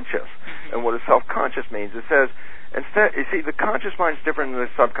self-conscious. Mm-hmm. And what a self-conscious means, it says, instead, you see, the conscious mind is different than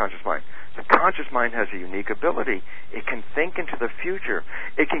the subconscious mind. The conscious mind has a unique ability. It can think into the future.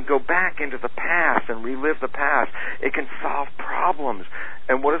 It can go back into the past and relive the past. It can solve problems.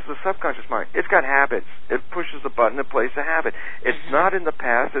 And what is the subconscious mind? It's got habits. It pushes a button and plays a habit. It's not in the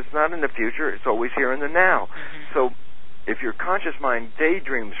past. It's not in the future. It's always here in the now. So if your conscious mind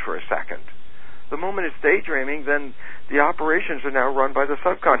daydreams for a second, the moment it's daydreaming, then the operations are now run by the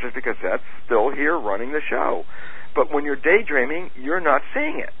subconscious because that's still here running the show. But when you're daydreaming, you're not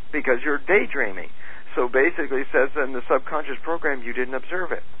seeing it because you're daydreaming. So basically it says in the subconscious program you didn't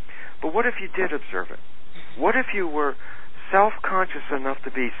observe it. But what if you did observe it? What if you were self-conscious enough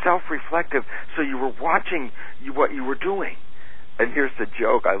to be self-reflective so you were watching what you were doing? And here's the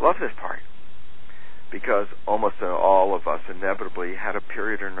joke. I love this part. Because almost all of us inevitably had a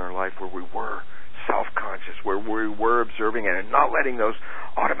period in our life where we were self-conscious, where we were observing it and not letting those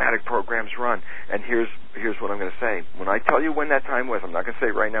automatic programs run. And here's what I'm going to say. When I tell you when that time was, I'm not going to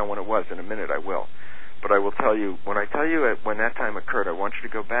say right now when it was. In a minute I will. But I will tell you, when I tell you when that time occurred, I want you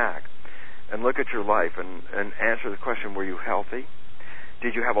to go back and look at your life and answer the question, were you healthy?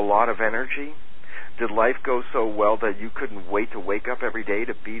 Did you have a lot of energy? Did life go so well that you couldn't wait to wake up every day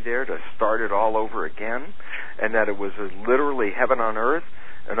to be there, to start it all over again? And that it was literally heaven on earth?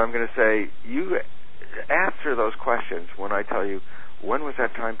 And I'm going to say, you answer those questions when I tell you, when was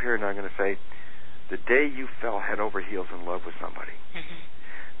that time period? And I'm going to say, the day you fell head over heels in love with somebody.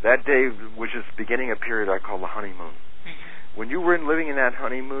 That day, which is beginning a period I call the honeymoon. when you were living in that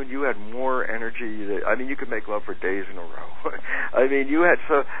honeymoon, you had more energy. You could make love for days in a row. You had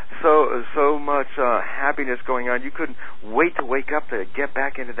so much happiness going on. You couldn't wait to wake up to get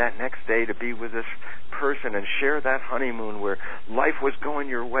back into that next day to be with this person and share that honeymoon where life was going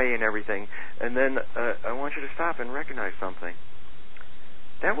your way and everything. And then I want you to stop and recognize something.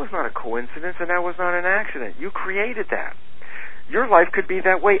 That was not a coincidence, and that was not an accident. You created that. Your life could be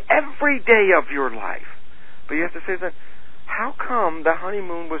that way every day of your life. But you have to say that, how come the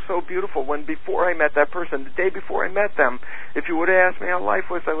honeymoon was so beautiful when before I met that person, the day before I met them, if you would have asked me how life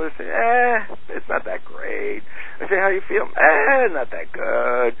was, I would have said, it's not that great. I say, how you feel? Not that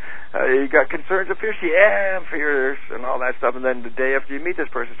good. You got concerns or fears? Yeah, I'm fierce and all that stuff. And then the day after you meet this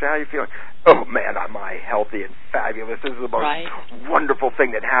person, say, how you feeling? Oh, man, am I healthy and fabulous. This is the most wonderful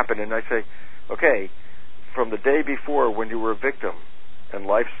thing that happened. And I say, okay, from the day before when you were a victim and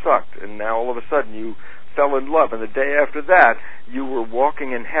life sucked, and now all of a sudden you fell in love, and the day after that you were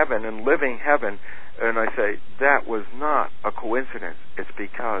walking in heaven and living heaven, and I say that was not a coincidence. It's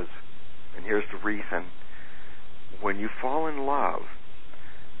because, and here's the reason, when you fall in love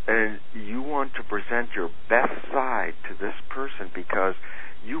and you want to present your best side to this person because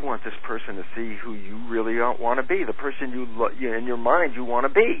you want this person to see who you really want to be, the person you in your mind you want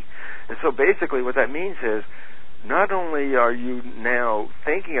to be. And so basically what that means is, not only are you now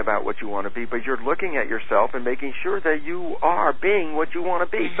thinking about what you want to be, but you're looking at yourself and making sure that you are being what you want to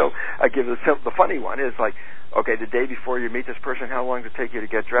be. So I give the funny one is like, okay, the day before you meet this person, how long did it take you to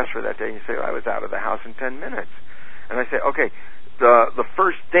get dressed for that day? And you say, I was out of the house in 10 minutes. And I say, okay, the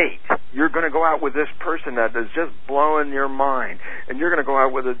first date, you're going to go out with this person that is just blowing your mind, and you're going to go out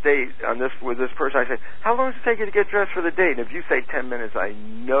with a date with this person. I say, how long does it take you to get dressed for the date? And if you say 10 minutes, I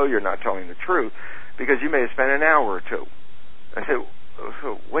know you're not telling the truth, because you may have spent an hour or two. I say,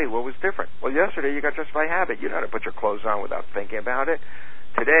 so wait, what was different? Well, yesterday you got dressed by habit. You know how to put your clothes on without thinking about it.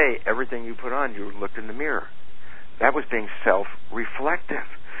 Today, everything you put on, you looked in the mirror. That was being self-reflective.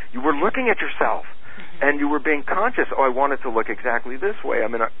 You were looking at yourself, and you were being conscious. Oh, I want it to look exactly this way.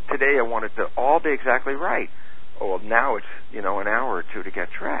 Today I want it to all be exactly right. Oh, well, now it's, an hour or two to get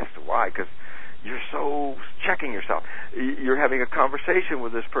dressed. Why? Because you're so checking yourself. You're having a conversation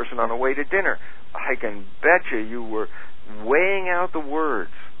with this person on the way to dinner. I can bet you were weighing out the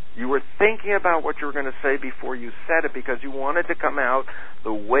words. You were thinking about what you were going to say before you said it because you wanted to come out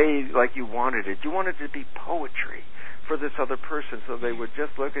the way like you wanted it. You wanted it to be poetry for this other person so they would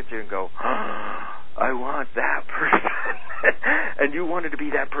just look at you and go, I want that person. And you wanted to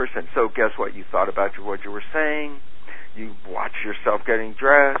be that person. So guess what? You thought about what you were saying. You watched yourself getting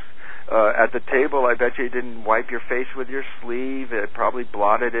dressed. At the table, I bet you didn't wipe your face with your sleeve. It probably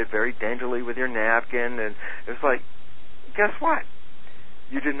blotted it very daintily with your napkin. And it was like, guess what?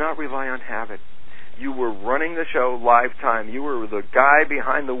 You did not rely on habit. You were running the show live time. You were the guy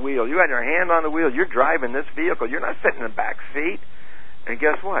behind the wheel. You had your hand on the wheel. You're driving this vehicle. You're not sitting in the back seat. And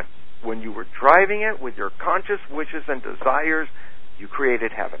guess what? When you were driving it with your conscious wishes and desires, you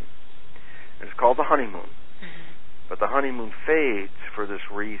created heaven. And it's called the honeymoon. But the honeymoon fades for this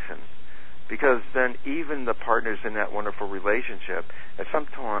reason. Because then even the partners in that wonderful relationship, at some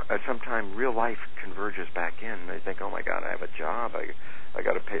time, real life converges back in. They think, oh my God, I have a job. I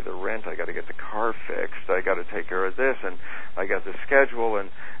got to pay the rent. I got to get the car fixed. I got to take care of this, and I got the schedule.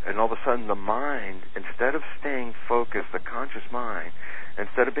 And all of a sudden, the mind, instead of staying focused, the conscious mind,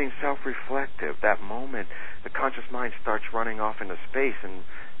 instead of being self-reflective, that moment, the conscious mind starts running off into space and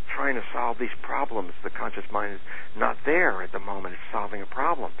trying to solve these problems. The conscious mind is not there at the moment. It's solving a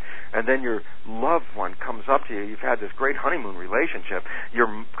problem. And then your loved one comes up to you. You've had this great honeymoon relationship.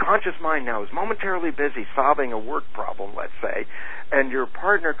 Your conscious mind now is momentarily busy solving a work problem, let's say, and your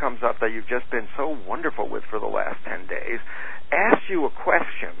partner comes up that you've just been so wonderful with for the last 10 days, asks you a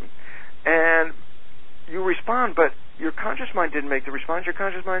question, and you respond, but your conscious mind didn't make the response. Your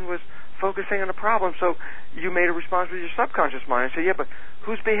conscious mind was focusing on the problem, so you made a response with your subconscious mind and say, yeah, but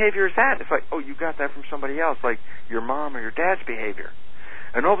whose behavior is that? It's like, oh, you got that from somebody else, like your mom or your dad's behavior.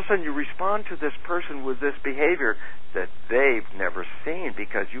 And all of a sudden you respond to this person with this behavior that they've never seen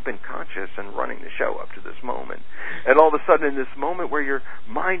because you've been conscious and running the show up to this moment. And all of a sudden in this moment where your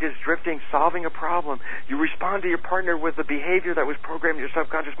mind is drifting, solving a problem, you respond to your partner with the behavior that was programmed in your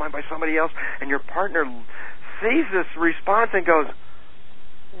subconscious mind by somebody else, and your partner sees this response and goes,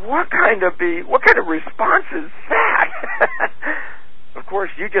 what kind of response is that? Of course,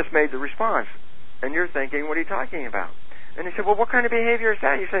 you just made the response, and you're thinking, what are you talking about? And he said, well, what kind of behavior is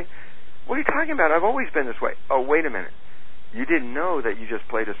that? And you say, what are you talking about? I've always been this way. Oh, wait a minute. You didn't know that you just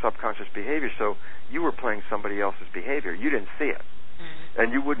played a subconscious behavior, so you were playing somebody else's behavior. You didn't see it.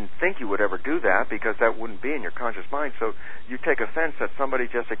 And you wouldn't think you would ever do that because that wouldn't be in your conscious mind. So you take offense that somebody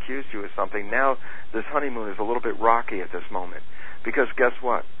just accused you of something. Now this honeymoon is a little bit rocky at this moment because guess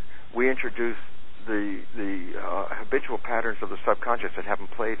what? We introduced the habitual patterns of the subconscious that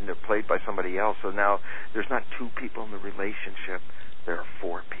haven't played, and they're played by somebody else. So now there's not two people in the relationship. There are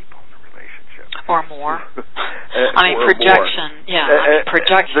four people in the relationship. Or more. Projection. Yeah,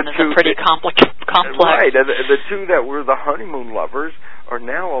 projection is a pretty complex. Right. And the two that were the honeymoon lovers are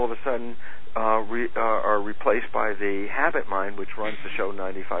now all of a sudden are replaced by the habit mind, which runs the show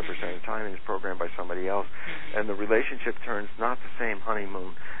 95% of the time and is programmed by somebody else. And the relationship turns not the same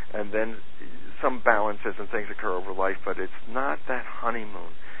honeymoon. And then some balances and things occur over life, but it's not that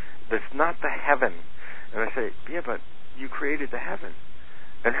honeymoon. It's not the heaven. And I say, yeah, but you created the heaven.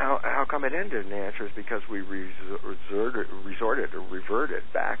 And how come it ended? And the answer is because we reverted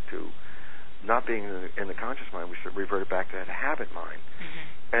back to not being in the conscious mind. We reverted back to that habit mind.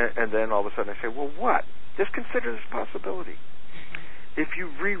 And then all of a sudden I say, well, what? Just consider this possibility. If you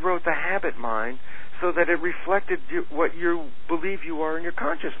rewrote the habit mind so that it reflected what you believe you are in your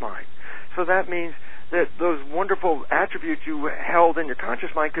conscious mind. So that means that those wonderful attributes you held in your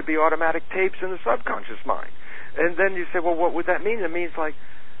conscious mind could be automatic tapes in the subconscious mind. And then you say, well, what would that mean? It means like,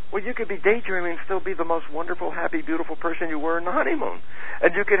 well, you could be daydreaming and still be the most wonderful, happy, beautiful person you were in the honeymoon.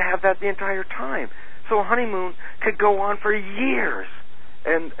 And you could have that the entire time. So a honeymoon could go on for years.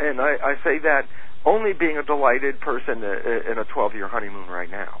 And I say that only being a delighted person in a 12-year honeymoon right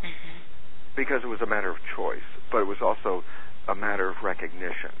now. Because it was a matter of choice. But it was also a matter of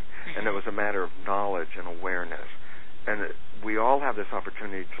recognition. And it was a matter of knowledge and awareness. And we all have this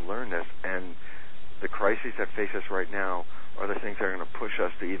opportunity to learn this. And the crises that face us right now are the things that are going to push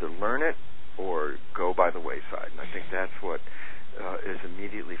us to either learn it or go by the wayside. And I think that's what is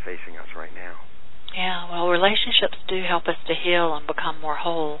immediately facing us right now. Yeah, well, relationships do help us to heal and become more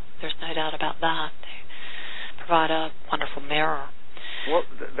whole. There's no doubt about that. They provide a wonderful mirror. Well,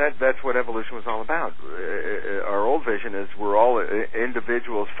 that's what evolution was all about. Our old vision is we're all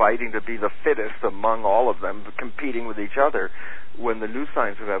individuals fighting to be the fittest among all of them, competing with each other. When the new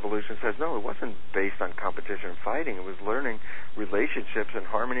science of evolution says, no, it wasn't based on competition and fighting. It was learning relationships and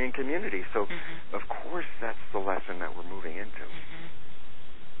harmony and community. So, of course, that's the lesson that we're moving into.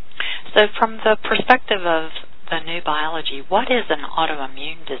 So from the perspective of the new biology, what is an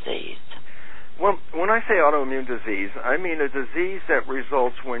autoimmune disease? Well, when I say autoimmune disease, I mean a disease that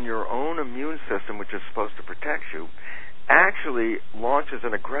results when your own immune system, which is supposed to protect you, actually launches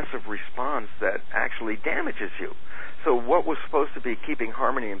an aggressive response that actually damages you. So what was supposed to be keeping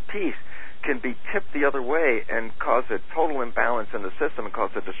harmony and peace can be tipped the other way and cause a total imbalance in the system and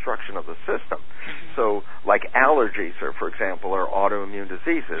cause the destruction of the system. So like allergies, or for example, are autoimmune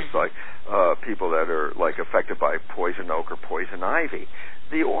diseases, like people that are like affected by poison oak or poison ivy.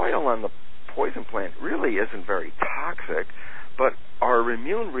 The oil on the poison plant really isn't very toxic, but our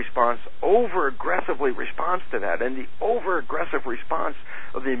immune response over-aggressively responds to that, and the over-aggressive response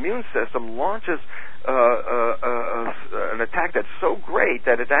of the immune system launches an attack that's so great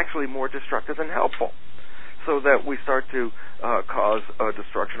that it's actually more destructive than helpful, so that we start to cause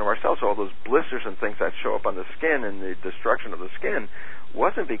destruction of ourselves. So all those blisters and things that show up on the skin and the destruction of the skin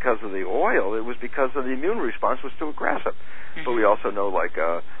wasn't because of the oil, it was because of the immune response was too aggressive. But we also know like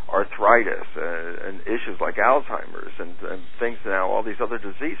arthritis and issues like Alzheimer's and things now, all these other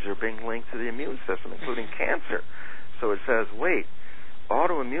diseases are being linked to the immune system, including cancer. So it says, wait,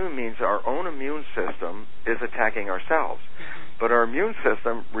 autoimmune means our own immune system is attacking ourselves, but our immune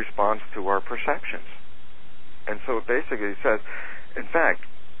system responds to our perceptions. And so it basically says, in fact,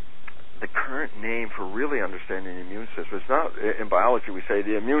 the current name for really understanding the immune system, it's not, in biology we say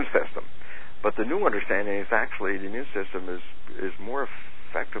the immune system, but the new understanding is actually the immune system is more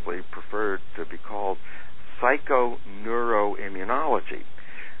effectively preferred to be called psychoneuroimmunology.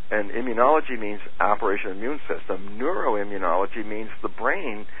 And immunology means operation of the immune system. Neuroimmunology means the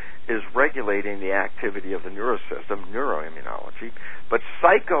brain is regulating the activity of the neurosystem, neuroimmunology. But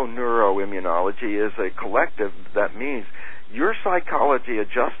psychoneuroimmunology is a collective that means your psychology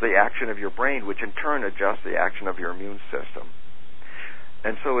adjusts the action of your brain, which in turn adjusts the action of your immune system.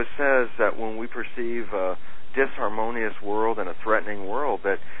 And so it says that when we perceive a disharmonious world and a threatening world,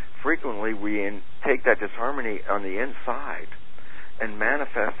 that frequently we take that disharmony on the inside and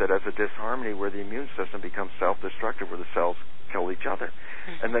manifest it as a disharmony where the immune system becomes self-destructive, where the cells kill each other.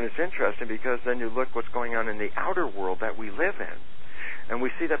 And then it's interesting because then you look what's going on in the outer world that we live in, and we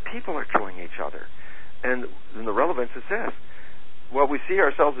see that people are killing each other. And the relevance is this. While we see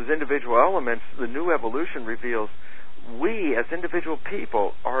ourselves as individual elements, the new evolution reveals we, as individual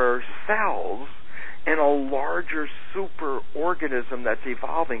people, are cells in a larger super organism that's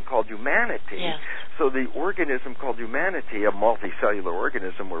evolving called humanity. Yes. So the organism called humanity, a multicellular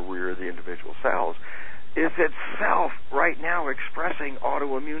organism where we are the individual cells, is itself right now expressing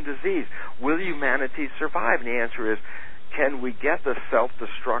autoimmune disease. Will humanity survive? And the answer is, can we get the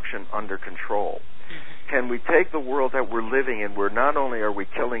self-destruction under control? Can we take the world that we're living in where not only are we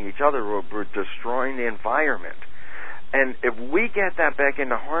killing each other, we're destroying the environment? And if we get that back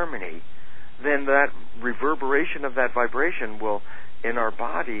into harmony, then that reverberation of that vibration will, in our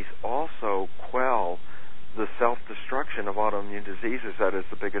bodies, also quell the self-destruction of autoimmune diseases that is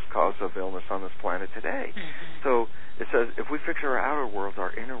the biggest cause of illness on this planet today. So it says if we fix our outer world,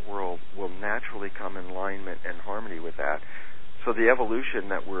 our inner world will naturally come in alignment and harmony with that. So the evolution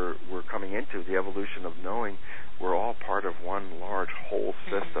that we're coming into, the evolution of knowing we're all part of one large whole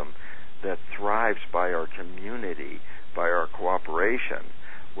system that thrives by our community, by our cooperation.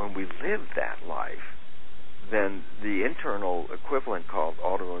 When we live that life, then the internal equivalent called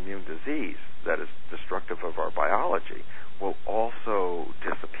autoimmune disease that is destructive of our biology will also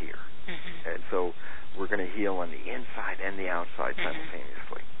disappear. And so we're going to heal on the inside and the outside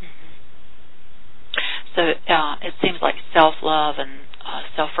simultaneously. So it seems like self-love and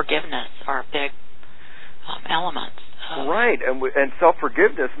self-forgiveness are big elements. Right, and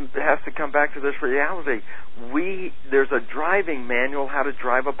self-forgiveness has to come back to this reality. There's a driving manual how to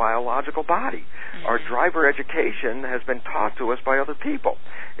drive a biological body. Our driver education has been taught to us by other people.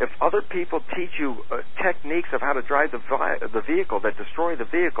 If other people teach you techniques of how to drive the vehicle that destroy the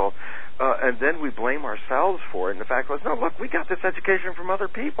vehicle, and then we blame ourselves for it, and the fact was, no, look, we got this education from other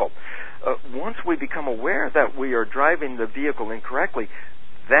people. Once we become aware that we are driving the vehicle incorrectly,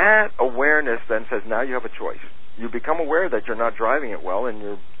 that awareness then says, now you have a choice. You become aware that you're not driving it well, and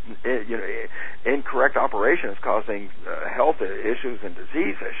your incorrect operation is causing health issues and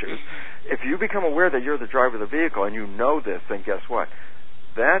disease issues. If you become aware that you're the driver of the vehicle and you know this, then guess what?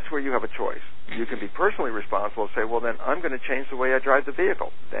 That's where you have a choice. You can be personally responsible and say, well, then I'm going to change the way I drive the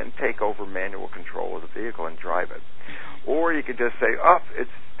vehicle. Then take over manual control of the vehicle and drive it. Or you could just say, it's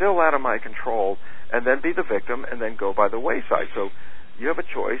still out of my control, and then be the victim and then go by the wayside. So you have a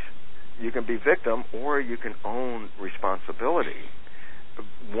choice. You can be victim, or you can own responsibility.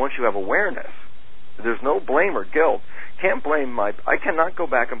 Once you have awareness, there's no blame or guilt. I cannot go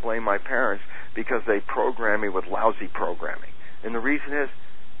back and blame my parents because they programmed me with lousy programming. And the reason is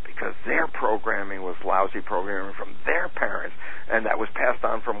because their programming was lousy programming from their parents, and that was passed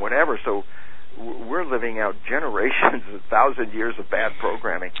on from whatever. So we're living out generations, 1,000 years of bad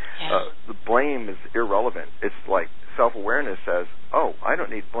programming. The blame is irrelevant. It's like self-awareness says, I don't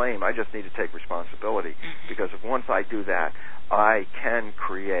need blame. I just need to take responsibility. Because if once I do that, I can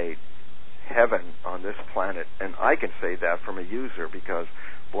create heaven on this planet. And I can say that from a user because,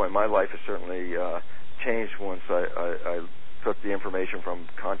 boy, my life has certainly changed once I took the information from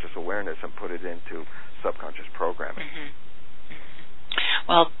conscious awareness and put it into subconscious programming.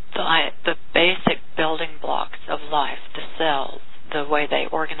 Well, the basic building blocks of life, the cells, the way they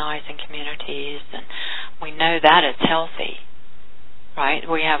organize in communities, and we know that it's healthy, right?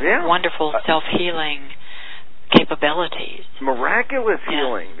 We have wonderful self-healing capabilities. Miraculous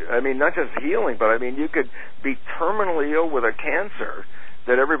healing. I mean, not just healing, but I mean, you could be terminally ill with a cancer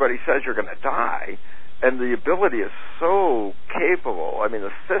that everybody says you're going to die, and the ability is so capable. I mean,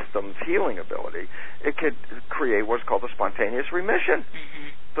 the system's healing ability, it could create what's called a spontaneous remission.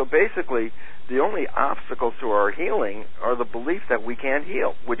 So basically, the only obstacles to our healing are the belief that we can't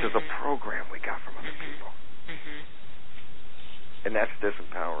heal, which is a program we got from other people. And that's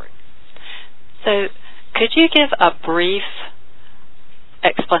disempowering. So could you give a brief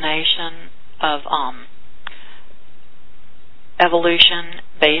explanation of evolution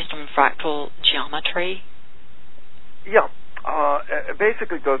based on fractal geometry? Yeah. It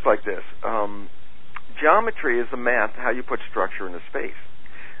basically goes like this. Geometry is the math, how you put structure into space.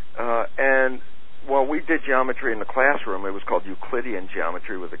 And while we did geometry in the classroom, it was called Euclidean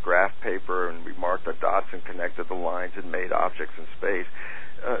geometry with a graph paper, and we marked the dots and connected the lines and made objects in space.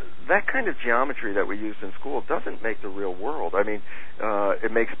 That kind of geometry that we used in school doesn't make the real world. I mean,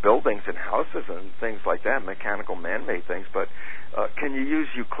 it makes buildings and houses and things like that, mechanical man-made things, but can you use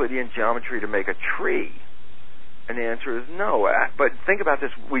Euclidean geometry to make a tree? And the answer is no. But think about this.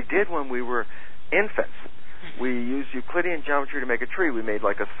 We did when we were infants. We used Euclidean geometry to make a tree. We made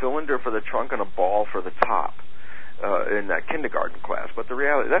like a cylinder for the trunk and a ball for the top in that kindergarten class. But the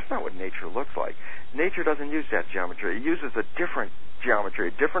reality, that's not what nature looks like. Nature doesn't use that geometry. It uses a different geometry,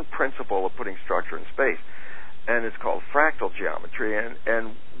 a different principle of putting structure in space. And it's called fractal geometry.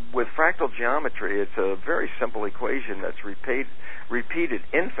 And with fractal geometry, it's a very simple equation that's repeated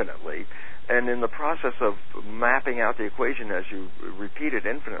infinitely. And in the process of mapping out the equation as you repeat it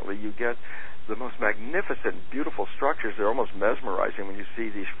infinitely, you get the most magnificent, beautiful structures. They're almost mesmerizing when you see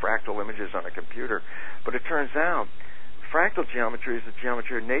these fractal images on a computer. But it turns out fractal geometry is the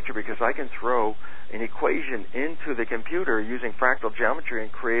geometry of nature, because I can throw an equation into the computer using fractal geometry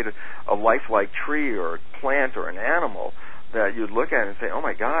and create a lifelike tree or a plant or an animal that you'd look at and say, oh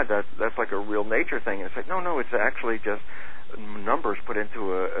my God, that's like a real nature thing. And it's like, no, it's actually just numbers put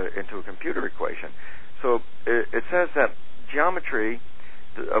into a computer equation. So it says that geometry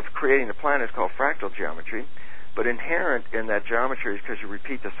of creating the planet is called fractal geometry, but inherent in that geometry is, because you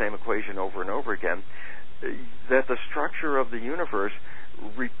repeat the same equation over and over again, that the structure of the universe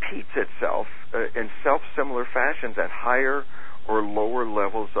repeats itself in self-similar fashions at higher or lower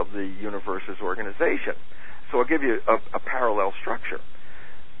levels of the universe's organization. So I'll give you a parallel structure.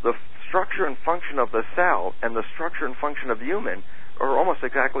 The structure and function of the cell and the structure and function of the human are almost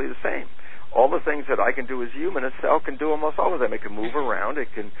exactly the same. All the things that I can do as a human, a cell can do almost all of them. It can move around. It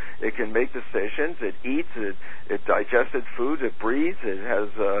can make decisions. It eats. It digests its food. It breathes. It has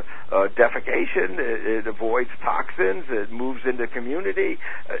defecation. It avoids toxins. It moves into community.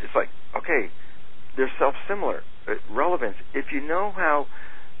 It's like, okay, they're self-similar. Relevance. If you know how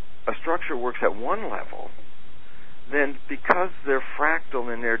a structure works at one level, then because they're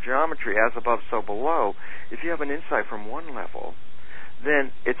fractal in their geometry, as above, so below, if you have an insight from one level,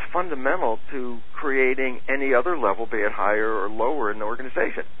 then it's fundamental to creating any other level, be it higher or lower in the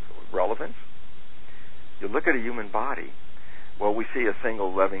organization. Relevance. You look at a human body. Well, we see a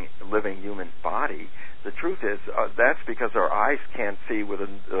single living human body. The truth is that's because our eyes can't see with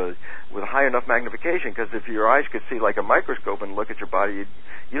high enough magnification. Because if your eyes could see like a microscope and look at your body,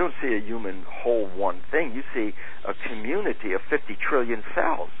 you don't see a human whole one thing. You see a community of 50 trillion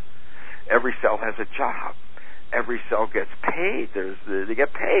cells. Every cell has a job. Every cell gets paid. They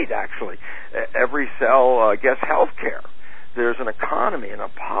get paid, actually. Every cell gets health care. There's an economy and a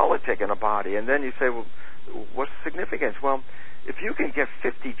politic in a body. And then you say, well, what's the significance? Well, if you can get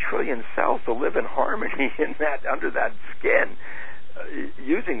 50 trillion cells to live in harmony under that skin,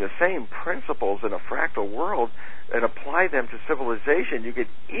 using the same principles in a fractal world and apply them to civilization, you could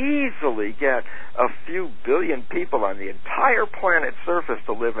easily get a few billion people on the entire planet's surface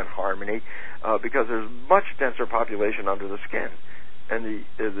to live in harmony, because there's much denser population under the skin. And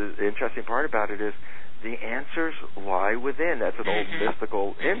the interesting part about it is the answers lie within. That's an old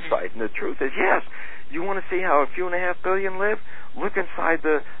mystical insight. And the truth is, yes, you want to see how a few and a half billion live? Look inside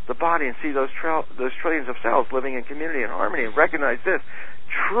the body and see those trillions of cells living in community and harmony, and recognize this.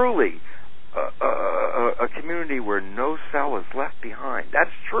 Truly, a community where no cell is left behind.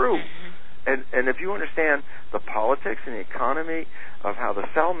 That's true. And if you understand the politics and the economy of how the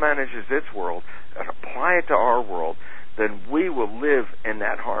cell manages its world and apply it to our world, then we will live in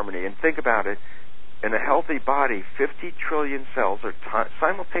that harmony. And think about it. In a healthy body, 50 trillion cells are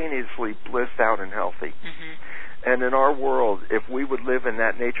simultaneously blissed out and healthy. And in our world, if we would live in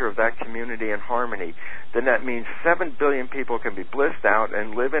that nature of that community and harmony, then that means 7 billion people can be blissed out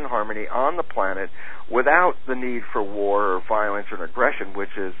and live in harmony on the planet without the need for war or violence or aggression,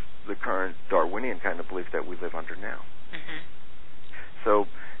 which is the current Darwinian kind of belief that we live under now. So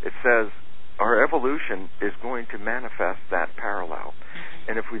it says our evolution is going to manifest that parallel.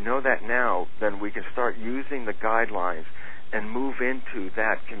 And if we know that now, then we can start using the guidelines and move into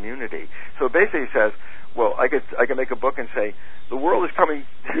that community. So it basically says, well, I can make a book and say, the world is coming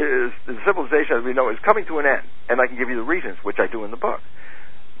to, the civilization as we know is coming to an end. And I can give you the reasons, which I do in the book.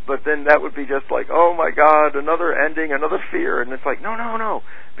 But then that would be just like, oh my God, another ending, another fear. And it's like, no.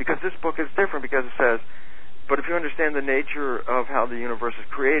 Because this book is different, because it says, but if you understand the nature of how the universe is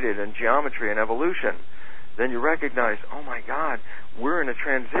created and geometry and evolution, then you recognize, oh my God, we're in a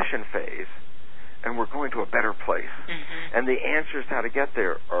transition phase and we're going to a better place. And the answers how to get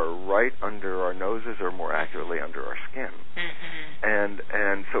there are right under our noses, or more accurately, under our skin.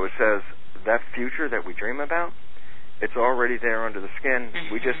 And so it says that future that we dream about, it's already there under the skin.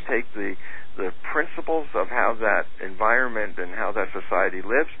 We just take the principles of how that environment and how that society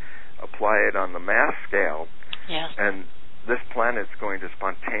lives, apply it on the mass scale, and this planet's going to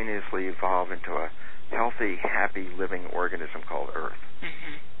spontaneously evolve into a healthy, happy, living organism called Earth.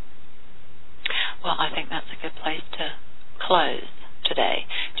 Well, I think that's a good place to close today.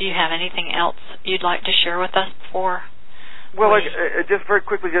 Do you have anything else you'd like to share with us before? Well, just very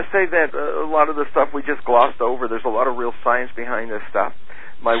quickly, just say that a lot of the stuff we just glossed over, there's a lot of real science behind this stuff.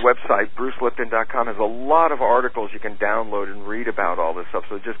 my website, BruceLipton.com, has a lot of articles you can download and read about all this stuff.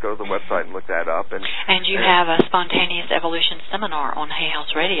 So just go to the website and look that up. And you have a Spontaneous Evolution seminar on Hay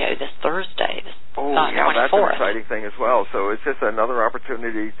House Radio this Thursday. Yeah, that's an exciting thing as well. So it's just another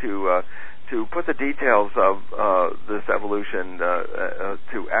opportunity to put the details of this evolution,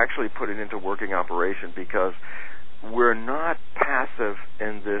 to actually put it into working operation, because we're not passive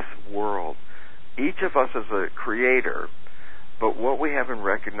in this world. Each of us is a creator, but what we haven't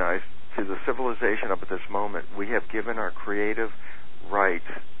recognized to the civilization up at this moment, we have given our creative rights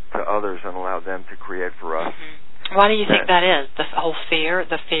to others and allowed them to create for us. Mm-hmm. Why do you think that is? The whole fear,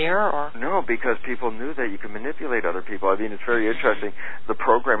 or? No, because people knew that you could manipulate other people. I mean, it's very interesting, the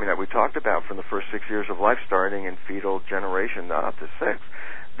programming that we talked about from the first 6 years of life, starting in fetal generation up to 6.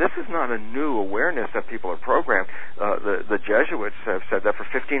 This is not a new awareness that people are programmed. The Jesuits have said that for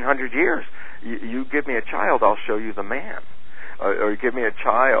 1,500 years. You give me a child, I'll show you the man. Or you give me a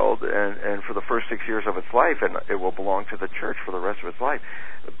child, and for the first 6 years of its life, and it will belong to the church for the rest of its life.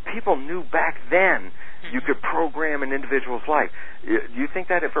 People knew back then you could program an individual's life. Do you think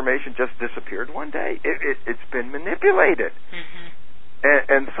that information just disappeared one day? It's been manipulated. Mm-hmm.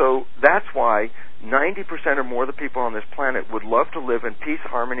 And so that's why 90% or more of the people on this planet would love to live in peace,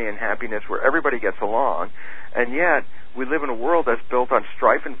 harmony, and happiness where everybody gets along, and yet we live in a world that's built on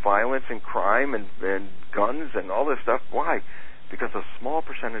strife and violence and crime and guns and all this stuff. Why? Because a small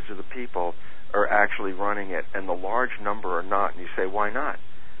percentage of the people are actually running it, and the large number are not. And you say, why not?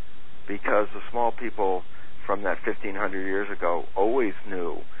 Because the small people from that 1,500 years ago always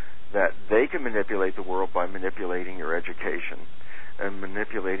knew that they can manipulate the world by manipulating your education and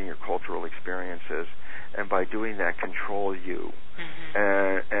manipulating your cultural experiences, and by doing that, control you.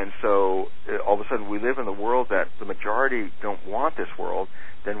 Mm-hmm. And so all of a sudden we live in a world that the majority don't want this world.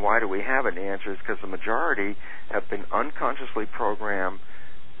 Then why do we have it? And the answer is because the majority have been unconsciously programmed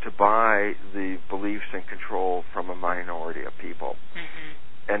to buy the beliefs and control from a minority of people. Mm-hmm.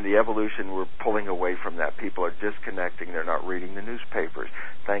 And the evolution, we're pulling away from that. People are disconnecting. They're not reading the newspapers.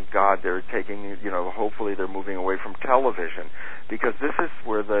 Thank God they're taking, hopefully they're moving away from television, because this is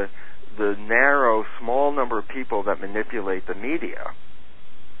where the narrow, small number of people that manipulate the media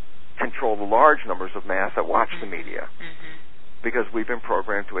control the large numbers of mass that watch the media. Mm-hmm. Because we've been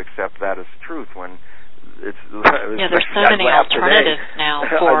programmed to accept that as truth when it's... there's so many alternatives now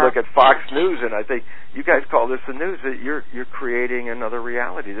for... I look at Fox News and I think, you guys call this the news. You're creating another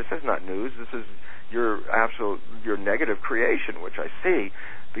reality. This is not news. This is your negative creation, which I see,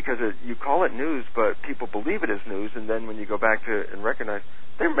 because you call it news, but people believe it is news, and then when you go back to it and recognize,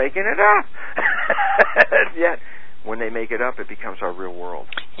 they're making it up. And yet, when they make it up, it becomes our real world.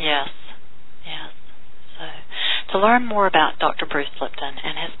 Yes. To learn more about Dr. Bruce Lipton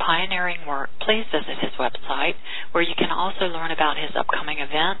and his pioneering work, please visit his website, where you can also learn about his upcoming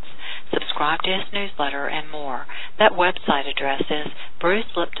events, subscribe to his newsletter, and more. That website address is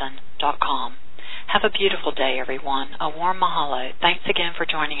BruceLipton.com. Have a beautiful day, everyone. A warm mahalo. Thanks again for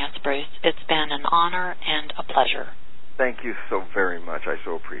joining us, Bruce. It's been an honor and a pleasure. Thank you so very much. I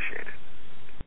so appreciate it.